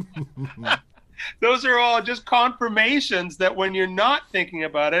 Yeah. Those are all just confirmations that when you're not thinking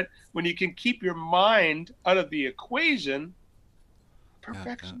about it, when you can keep your mind out of the equation,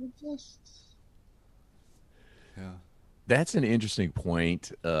 perfection exists. Yeah. That's an interesting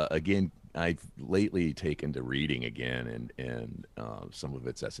point. Again, I've lately taken to reading again, and some of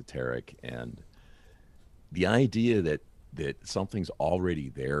it's esoteric, and the idea that something's already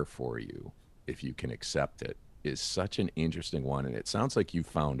there for you if you can accept it is such an interesting one, and it sounds like you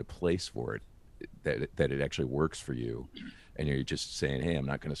found a place for it that it actually works for you, and you're just saying, hey, I'm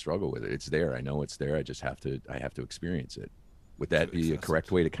not going to struggle with it. It's there. I know it's there. I just have to experience it. Would that be a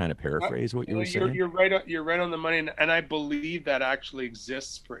correct way to kind of paraphrase what you were saying? You're right. You're right on the money, and I believe that actually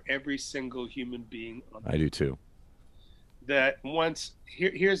exists for every single human being. I do too. That once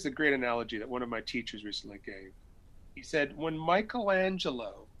here's the great analogy that one of my teachers recently gave. He said when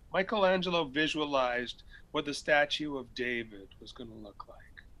Michelangelo visualized what the statue of David was going to look like.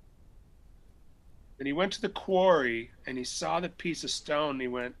 And he went to the quarry and he saw the piece of stone and he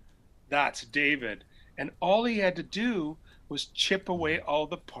went, that's David. And all he had to do was chip away all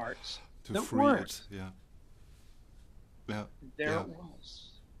the parts to that free weren't. it. Yeah. There it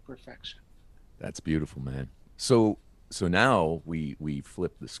was. Perfection. That's beautiful, man. So now we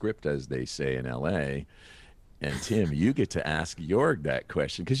flip the script, as they say in LA. And Tim, you get to ask Jørg that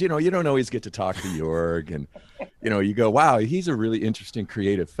question, because you don't always get to talk to Jørg, and you go, wow, he's a really interesting,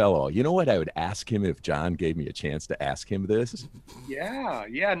 creative fellow. You know what I would ask him if John gave me a chance to ask him this?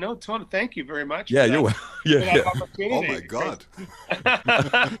 Yeah, no, totally. Thank you very much. Yeah, you're welcome. Yeah. Oh my God.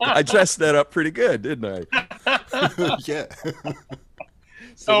 I dressed that up pretty good, didn't I? Yeah.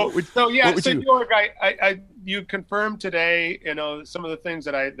 So Jørg, you confirmed today, some of the things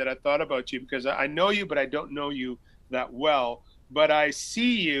that I thought about you, because I know you, but I don't know you that well. But I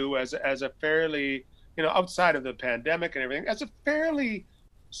see you as a fairly, outside of the pandemic and everything, as a fairly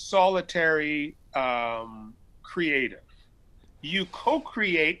solitary creative. You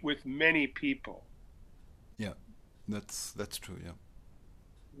co-create with many people. Yeah, that's true. Yeah.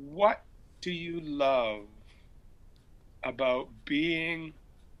 What do you love about being?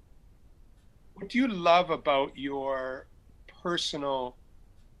 What do you love about your personal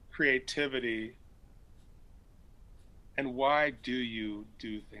creativity, and why do you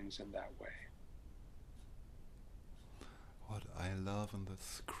do things in that way? What I love in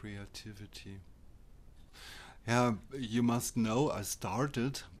this creativity. Yeah, you must know I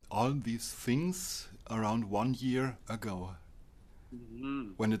started all these things around 1 year ago.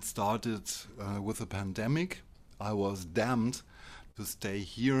 Mm-hmm. When it started with the pandemic, I was damned to stay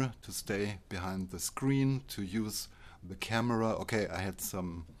here, to stay behind the screen, to use the camera. Okay, I had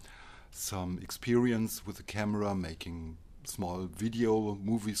some experience with the camera, making small video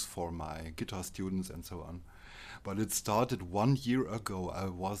movies for my guitar students and so on. But it started 1 year ago. I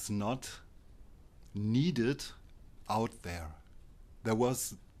was not needed out there. There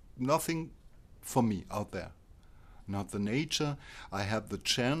was nothing for me out there. Not the nature. I had the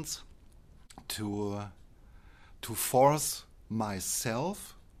chance to force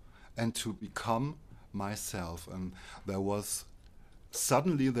myself and to become myself. And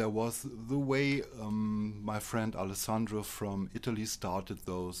suddenly there was the way my friend Alessandro from Italy started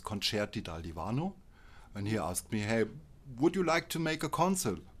those concerti dal divano, and he asked me, hey, would you like to make a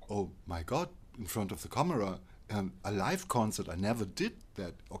concert? Oh my God, in front of the camera, a live concert. I never did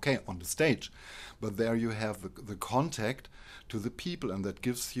that. Okay, on the stage, but there you have the contact to the people, and that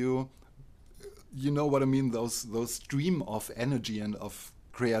gives you, you know what I mean, those stream of energy and of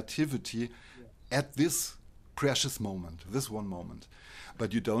creativity at this precious moment, this one moment.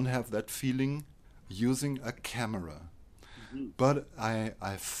 But you don't have that feeling using a camera. Mm-hmm. But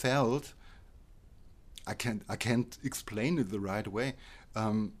I felt, I can't explain it the right way.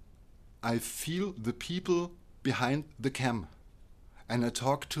 I feel the people behind the cam, and I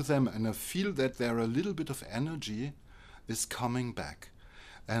talk to them, and I feel that there a little bit of energy is coming back,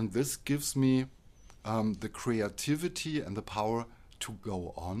 and this gives me the creativity and the power to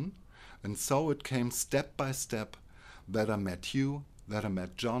go on. And so it came step by step that I met you, that I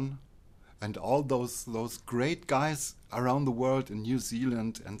met John, and all those great guys around the world in New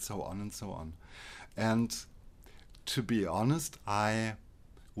Zealand, and so on and so on. And to be honest, I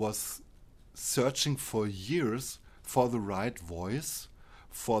was searching for years for the right voice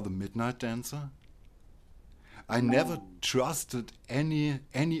for the Midnight Dancer. I never trusted any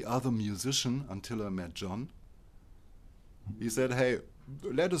other musician until I met John. He said, hey,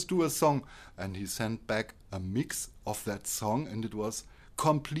 let us do a song. And he sent back a mix of that song, and it was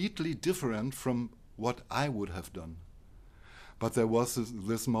completely different from what I would have done. But there was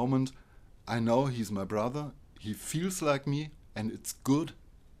this moment, I know he's my brother, he feels like me, and it's good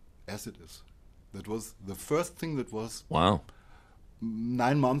as it is. That was the first thing that was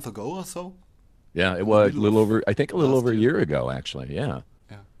 9 months ago or so. Yeah, it was a little over a year ago, actually. Yeah.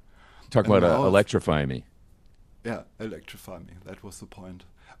 Yeah. Talk about electrify me. Yeah, electrify me. That was the point.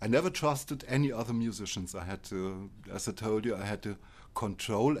 I never trusted any other musicians. I had to, as I told you, I had to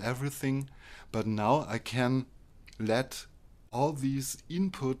control everything. But now I can let all these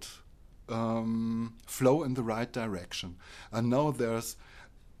input flow in the right direction. I know there's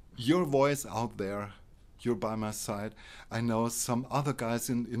your voice out there. You're by my side. I know some other guys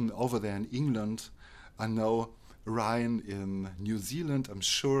in over there in England. I know Ryan in New Zealand. I'm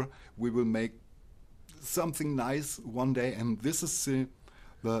sure we will make something nice one day. And this is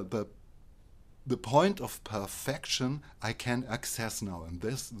the point of perfection I can access now. And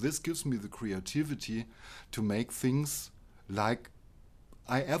this gives me the creativity to make things like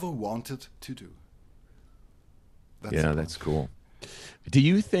I ever wanted to do. That's cool. Do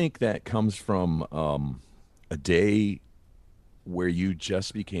you think that comes from a day where you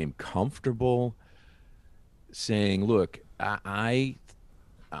just became comfortable saying, look, I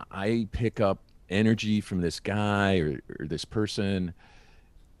pick up energy from this guy or this person,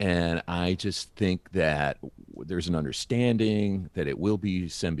 and I just think that there's an understanding that it will be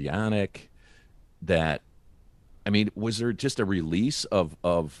symbiotic, that, I mean, was there just a release of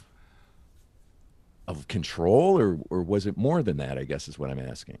control, or was it more than that, I guess is what I'm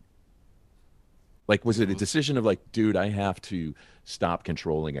asking? Like, was it a decision of like, dude, I have to stop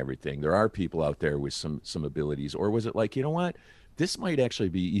controlling everything. There are people out there with some abilities. Or was it like, you know what, this might actually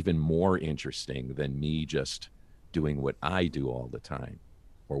be even more interesting than me just doing what I do all the time,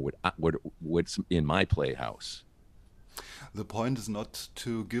 or what's in my playhouse? The point is not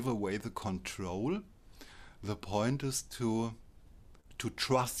to give away the control. The point is to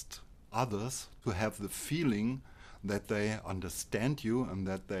trust others, to have the feeling that they understand you and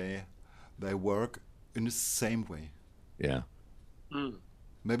that they work in the same way. Yeah.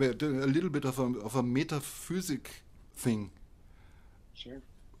 Maybe a little bit of a metaphysic thing. Sure.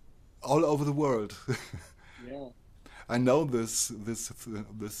 All over the world. Yeah. I know this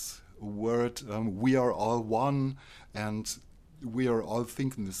word. We are all one, and we are all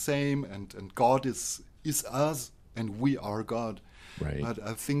thinking the same, and God is us, and we are God. Right. But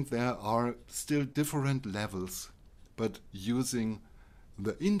I think there are still different levels. But using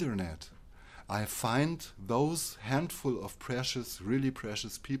the internet, I find those handful of really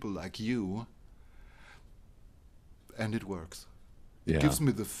precious people like you, and it works. Yeah. It gives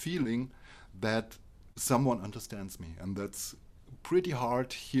me the feeling that someone understands me, and that's pretty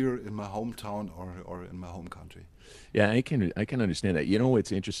hard here in my hometown or in my home country. Yeah, I can understand that. You know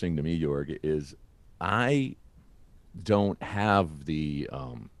what's interesting to me, Jørg, is I don't have the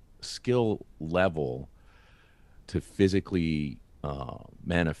skill level to physically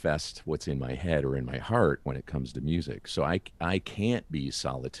manifest what's in my head or in my heart when it comes to music. So I can't be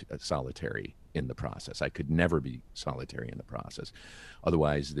solitary in the process. I could never be solitary in the process.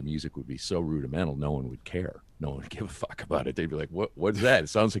 Otherwise, the music would be so rudimental, no one would care. No one would give a fuck about it. They'd be like, what's that? It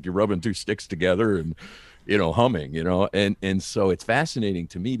sounds like you're rubbing two sticks together and, humming, And so it's fascinating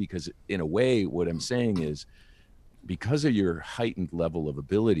to me because in a way, what I'm saying is, because of your heightened level of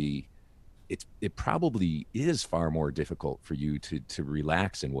ability, it probably is far more difficult for you to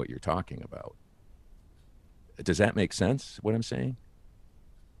relax in what you're talking about. Does that make sense, what I'm saying?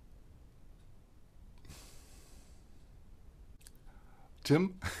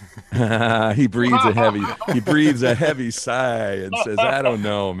 Tim? He breathes a heavy sigh and says, I don't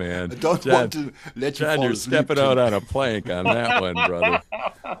know, man. I don't want to let you John, fall you're asleep, stepping Tim. out on a plank on that one, brother.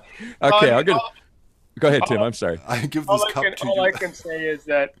 Okay, go ahead, Tim. I'm sorry. I give this cup to you. All I can say is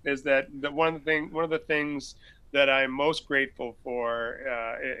that one of the things that I'm most grateful for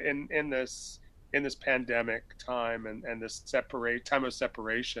in this pandemic time and this time of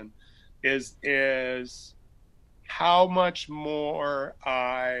separation is how much more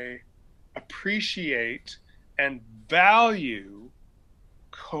I appreciate and value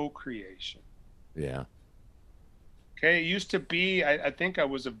co-creation. Yeah. Okay, it used to be, I think I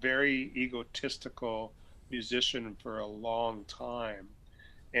was a very egotistical musician for a long time.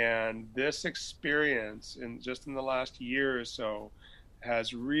 And this experience, in the last year or so,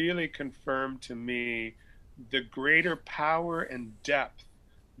 has really confirmed to me the greater power and depth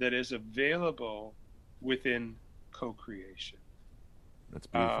that is available within co-creation. That's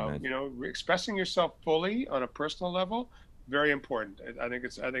beautiful, man. Expressing yourself fully on a personal level, very important. I think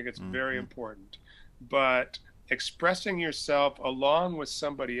it's very important. But expressing yourself along with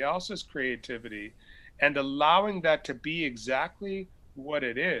somebody else's creativity and allowing that to be exactly what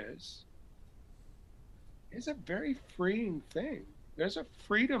it is a very freeing thing. There's a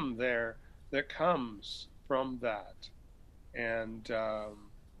freedom there that comes from that. And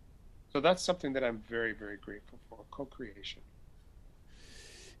so that's something that I'm very, very grateful for, co-creation.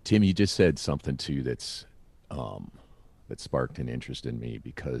 Tim, you just said something too that's that sparked an interest in me,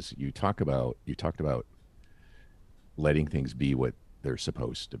 because you talked about letting things be what they're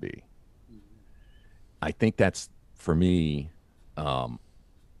supposed to be. I think that's, for me,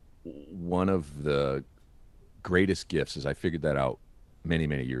 one of the greatest gifts is I figured that out many,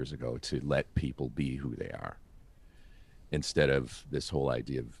 many years ago, to let people be who they are, instead of this whole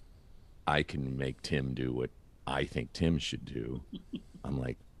idea of I can make Tim do what I think Tim should do. I'm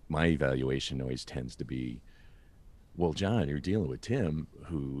like, my evaluation always tends to be, well, John, you're dealing with Tim,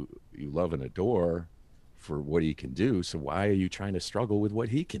 who you love and adore for what he can do. So why are you trying to struggle with what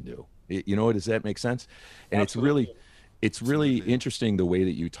he can do? You know, does that make sense? And Absolutely. it's really interesting the way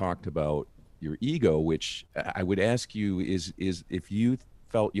that you talked about your ego, which I would ask you is if you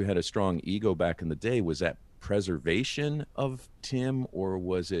felt you had a strong ego back in the day, was that preservation of Tim, or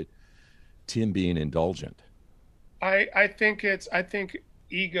was it Tim being indulgent? I think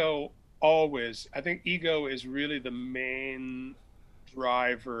ego always, I think ego is really the main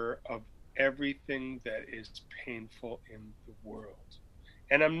driver of everything that is painful in the world.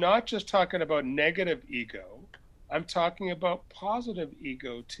 And I'm not just talking about negative ego, I'm talking about positive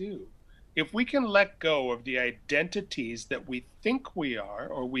ego too. If we can let go of the identities that we think we are,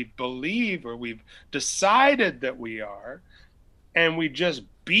 or we believe, or we've decided that we are, and we just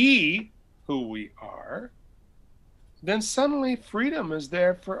be who we are, then suddenly freedom is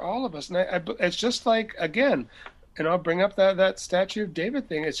there for all of us. And it's just like, again, and I'll bring up that Statue of David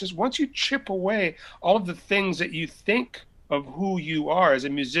thing. It's just, once you chip away all of the things that you think of who you are as a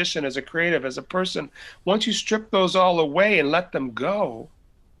musician, as a creative, as a person, once you strip those all away and let them go,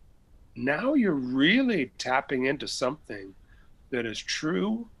 now you're really tapping into something that is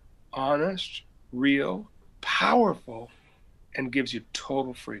true, honest, real, powerful, and gives you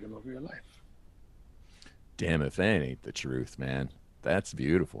total freedom over your life. Damn if that ain't the truth, man. That's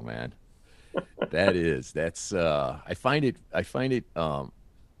beautiful, man. That's I find it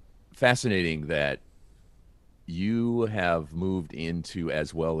fascinating that you have moved into,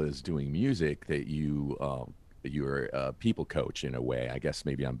 as well as doing music, that you're a people coach in a way. I guess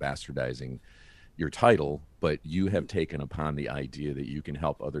maybe I'm bastardizing your title, but you have taken upon the idea that you can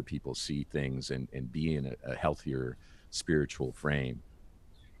help other people see things and be in a healthier spiritual frame.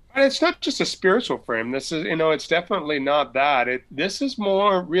 And it's not just a spiritual frame. This is, it's definitely not that. This is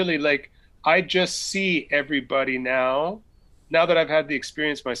more really like, I just see everybody now that I've had the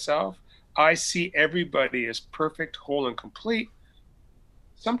experience myself, I see everybody as perfect, whole, and complete,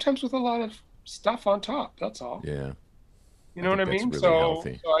 sometimes with a lot of stuff on top. That's all. Yeah. You know what I mean? Really So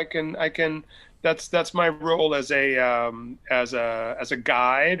healthy. I can that's my role as a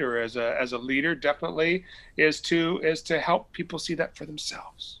guide, or as a leader, definitely, is to help people see that for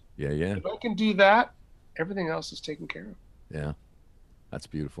themselves. Yeah, yeah. If I can do that, everything else is taken care of. Yeah. That's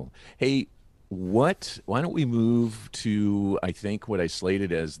beautiful. Hey, why don't we move to, I think, what I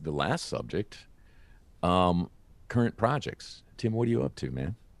slated as the last subject, current projects. Tim, what are you up to,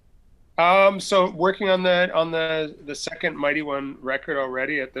 man? So working on the second Mighty One record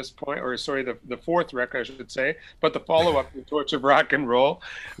already at this point, or sorry, the fourth record, I should say, but the follow-up to Torch of Rock and Roll.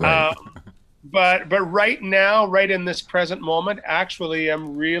 Right. But right now, right in this present moment, actually,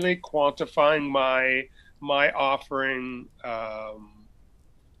 I'm really quantifying my offering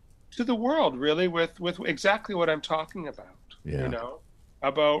to the world, really, with exactly what I'm talking about. Yeah.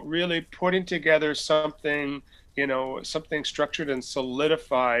 About really putting together something, something structured and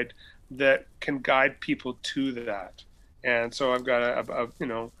solidified that can guide people to that. And so I've got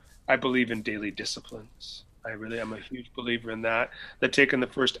I believe in daily disciplines. I really am a huge believer in that taking the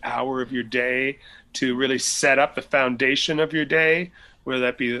first hour of your day to really set up the foundation of your day, whether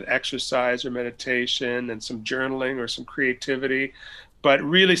that be exercise or meditation and some journaling or some creativity, but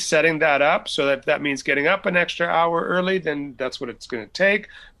really setting that up so that if that means getting up an extra hour early, then that's what it's going to take.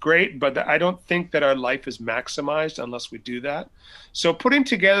 Great. But I don't think that our life is maximized unless we do that. So putting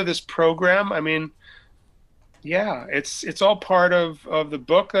together this program, I mean, yeah, it's all part of the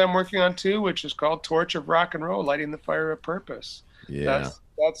book that I'm working on too, which is called Torch of Rock and Roll, Lighting the Fire of Purpose. Yeah.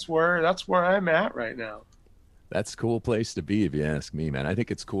 That's where I'm at right now. That's a cool place to be, if you ask me, man. I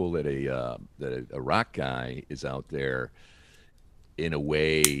think it's cool that a rock guy is out there, in a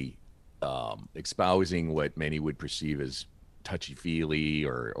way, espousing what many would perceive as touchy-feely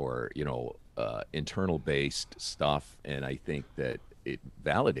or internal-based stuff. And I think that it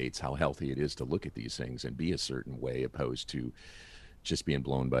validates how healthy it is to look at these things and be a certain way, opposed to just being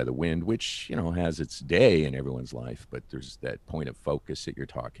blown by the wind, which, has its day in everyone's life. But there's that point of focus that you're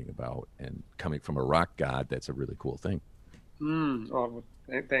talking about. And coming from a rock god, that's a really cool thing. Oh,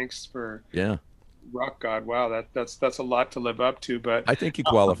 thanks for... Yeah. Rock God. Wow, that's a lot to live up to, but I think you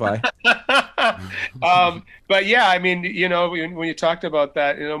qualify. But yeah, I mean, when you talked about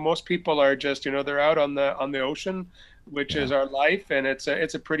that, most people are just, they're out on the ocean, which is our life, and it's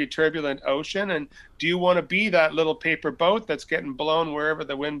a pretty turbulent ocean. And do you want to be that little paper boat that's getting blown wherever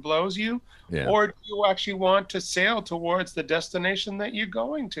the wind blows you? Yeah. Or do you actually want to sail towards the destination that you're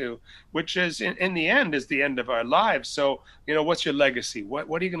going to, which is in the end is the end of our lives? So, what's your legacy? What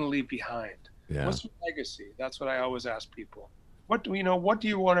are you going to leave behind? Yeah. What's your legacy? That's what I always ask people. What do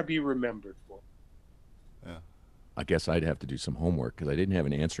you want to be remembered for? Yeah. I guess I'd have to do some homework because I didn't have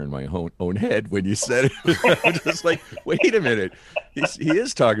an answer in my own head when you said it. I'm just like, wait a minute. He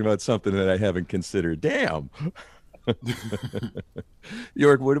is talking about something that I haven't considered. Damn.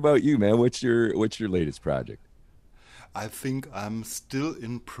 Jørg, what about you, man? What's your latest project? I think I'm still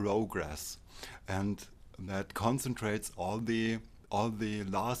in progress, and that concentrates all the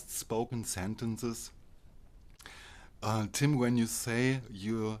last spoken sentences. Tim, when you say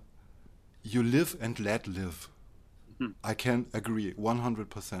you live and let live, I can agree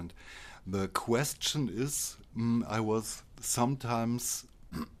 100%. The question is, I was sometimes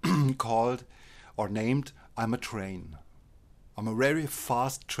called or named, I'm a train. I'm a very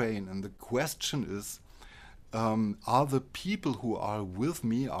fast train, and the question is, are the people who are with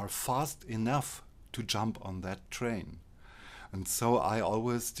me are fast enough to jump on that train? And so I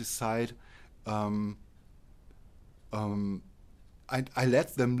always decide, I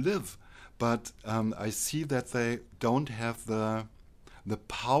let them live, but I see that they don't have the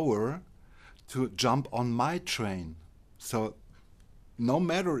power to jump on my train. So no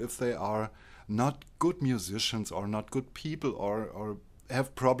matter if they are not good musicians or not good people or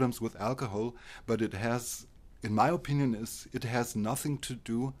have problems with alcohol, but it has, in my opinion, it has nothing to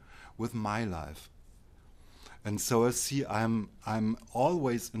do with my life. And so I see I'm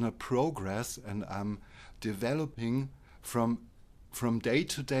always in a progress, and I'm developing from day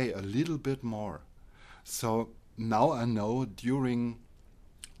to day a little bit more. So now I know during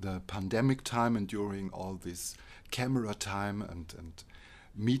the pandemic time and during all this camera time and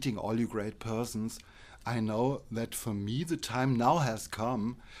meeting all you great persons, I know that for me the time now has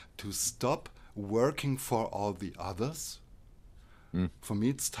come to stop working for all the others. For me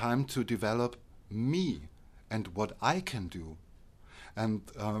it's time to develop me and what I can do. And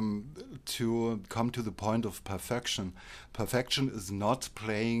to come to the point of perfection. Perfection is not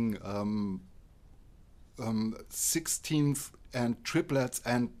playing 16th and triplets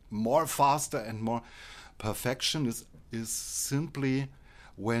and more faster and more. Perfection is simply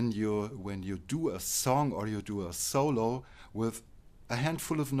when you do a song or you do a solo with a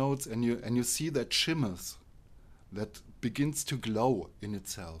handful of notes and you see that shimmers, that begins to glow in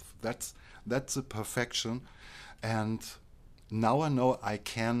itself. That's a perfection. And now I know I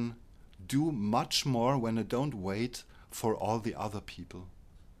can do much more when I don't wait for all the other people.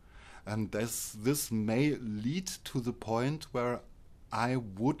 And this may lead to the point where I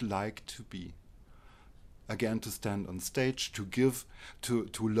would like to be. Again, to stand on stage, to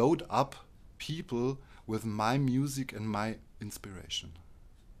load up people with my music and my inspiration.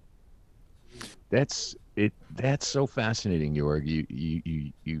 That's it. That's so fascinating, Jørg.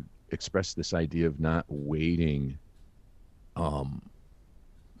 You express this idea of not waiting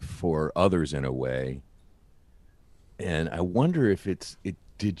for others in a way, and I wonder if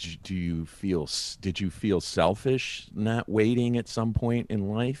did you feel selfish not waiting at some point in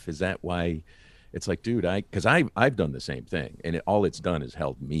life? Is that why it's like, dude, because I've done the same thing, and all it's done is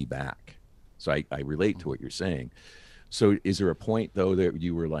held me back. So I relate to what you're saying. So is there a point though that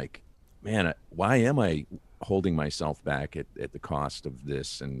you were like, man, why am I holding myself back at the cost of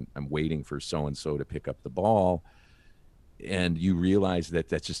this, and I'm waiting for so and so to pick up the ball? And you realize that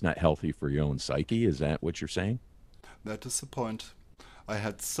that's just not healthy for your own psyche. Is that what you're saying? That is the point. I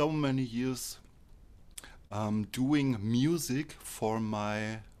had so many years doing music for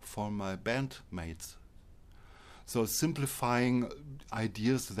my bandmates. So simplifying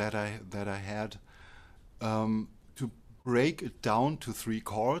ideas that I had, to break it down to 3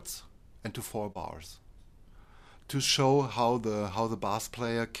 chords and to 4 bars, to show how the bass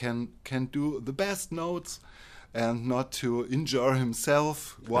player can do the best notes and not to injure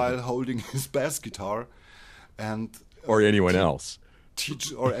himself while holding his bass guitar, and or anyone else.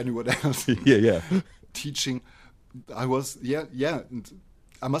 Teach or anyone else. yeah. Teaching. I was and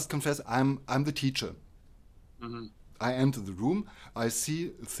I must confess I'm the teacher. Mm-hmm. I enter the room. I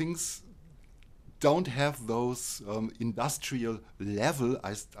see things don't have those industrial level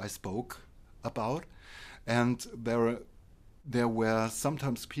I spoke about, and there were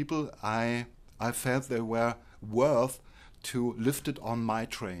sometimes people I felt they were worth to lift it on my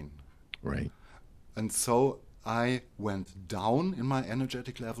train. Right. And so I went down in my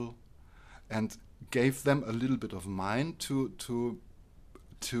energetic level, and gave them a little bit of mine to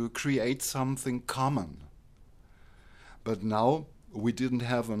create something common. But now we didn't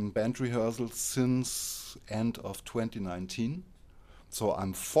have a band rehearsal since end of 2019, so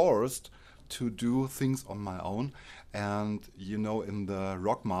I'm forced to do things on my own. And you know, in the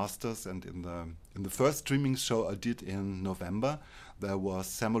Rock Masters and in the first streaming show I did in November, there was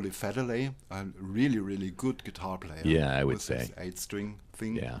Samuel Federley, a really, really good guitar player. Yeah, I would with say. his 8-string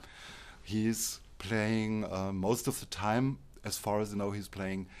thing. Yeah. He's playing most of the time, as far as I know, he's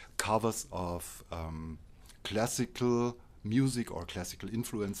playing covers of classical music or classical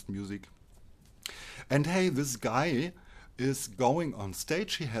influenced music. And hey, this guy is going on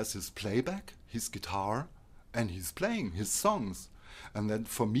stage. He has his playback, his guitar, and he's playing his songs. And then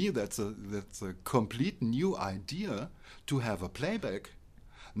for me, that's a complete new idea, to have a playback,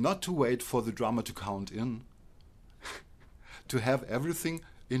 not to wait for the drummer to count in, to have everything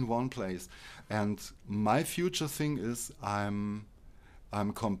in one place. And my future thing is I'm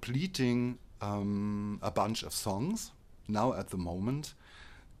completing a bunch of songs now at the moment,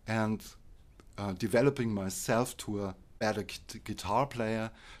 and developing myself to a better guitar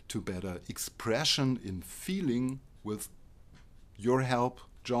player, to better expression in feeling with your help,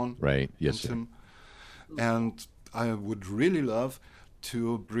 John. Right. Yes, and sir. Tim. And I would really love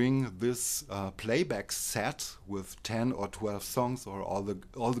to bring this playback set with 10 or 12 songs, or all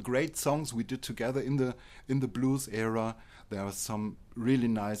the great songs we did together in the blues era. There are some really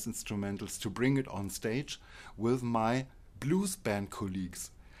nice instrumentals, to bring it on stage with my blues band colleagues.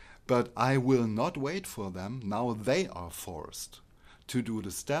 But I will not wait for them. Now they are forced to do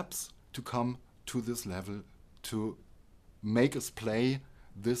the steps to come to this level, to make us play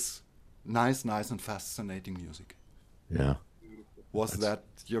this nice and fascinating music. Yeah. Was that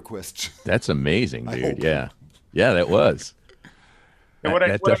your question? That's amazing, I dude. hope. Yeah. Yeah, that was. And what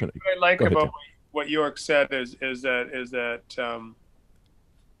I definitely. like Go ahead, about Tim. what Jörg said is that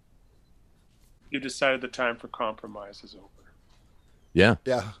you decided the time for compromise is over. Yeah.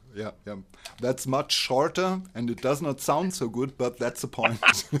 Yeah. That's much shorter, and it does not sound so good, but that's the point.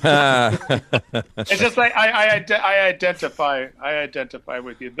 It's just like I identify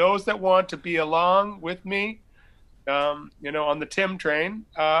with you. Those that want to be along with me, on the Tim train,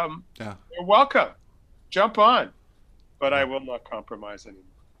 Yeah. you're welcome. Jump on, but I will not compromise anymore.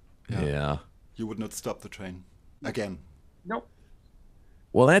 Yeah. You would not stop the train again. Nope.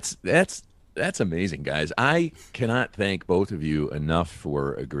 Well, that's amazing, guys. I cannot thank both of you enough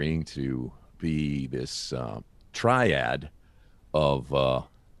for agreeing to be this triad of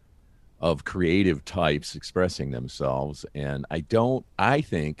creative types expressing themselves. And I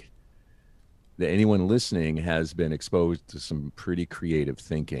think that anyone listening has been exposed to some pretty creative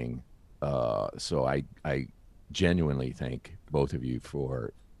thinking. So I genuinely thank both of you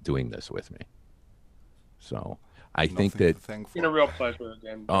for doing this with me. So I think Nothing that, to thank It's been a for. real pleasure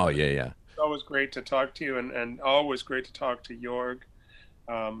again. oh, yeah. It's always great to talk to you, and always great to talk to Jörg.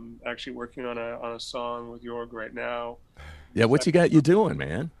 Actually working on a song with Jörg right now. Yeah, what's you got you doing,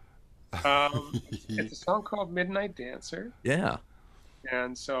 man? It's a song called Midnight Dancer, Yeah,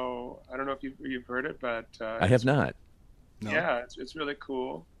 and so I don't know if you've heard it, but I have not. No. Yeah, it's really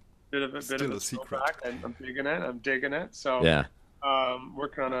cool. Bit of a Still a secret. throwback, and I'm digging it. So Yeah.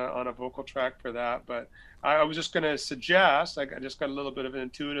 working on a vocal track for that. But I was just going to suggest, I just got a little bit of an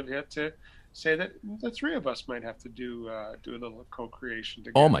intuitive hit to say that the three of us might have to do a little co-creation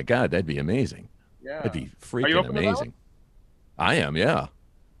together. Oh my God, that'd be amazing. Yeah. That'd be Are you freaking open to that? amazing. I am, yeah.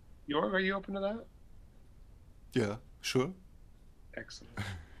 Jörg, are you open to that? Yeah, sure. Excellent.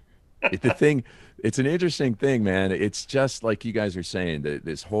 It's an interesting thing, man. It's just like you guys are saying, that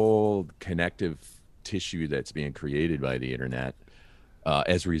this whole connective tissue that's being created by the internet,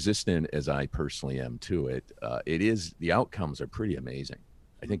 as resistant as I personally am to it, the outcomes are pretty amazing.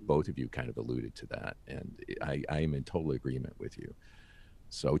 I think both of you kind of alluded to that, and I am in total agreement with you.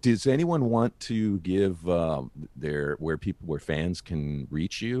 So does anyone want to give where fans can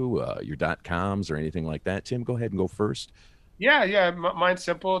reach you, your .coms or anything like that? Tim, go ahead and go first. Yeah. Mine's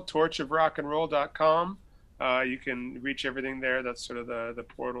simple, torchofrockandroll.com. You can reach everything there. That's sort of the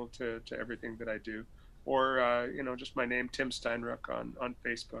portal to everything that I do. Or, just my name, Tim Steinruck on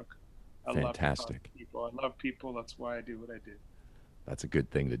Facebook. Fantastic. I love people. That's why I do what I do. That's a good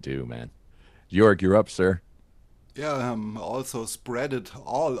thing to do, man. Jörg, you're up, sir. Yeah, also spread it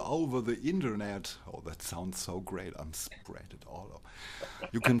all over the internet. Oh, that sounds so great. I'm spread it all over.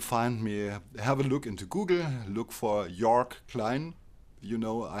 You can find me, have a look into Google, look for Jörg Klien.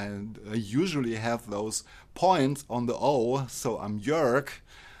 I usually have those points on the O, so I'm Jörg,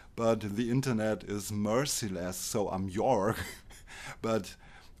 but the internet is merciless, so I'm Jörg. But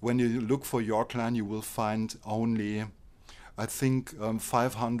when you look for Jørg Klien, you will find only, I think,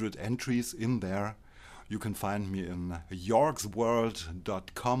 500 entries in there. You can find me in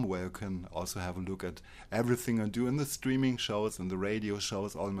jorgsworld.com, where you can also have a look at everything I do in the streaming shows and the radio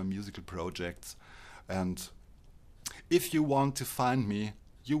shows, all my musical projects. And if you want to find me,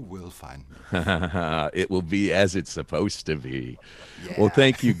 you will find me. It will be as it's supposed to be. Yeah. Well,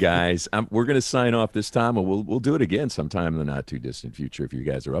 thank you, guys. We're going to sign off this time, and we'll do it again sometime in the not too distant future if you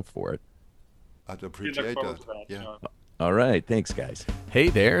guys are up for it. I'd appreciate that. Yeah. All right. Thanks, guys. Hey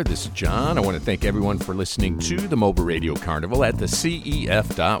there, this is John. I want to thank everyone for listening to the Mobile Radio Carnival at the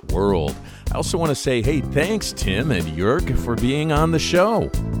CEF.world. I also want to say, hey, thanks, Tim and Jørg, for being on the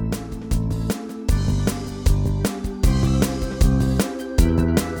show.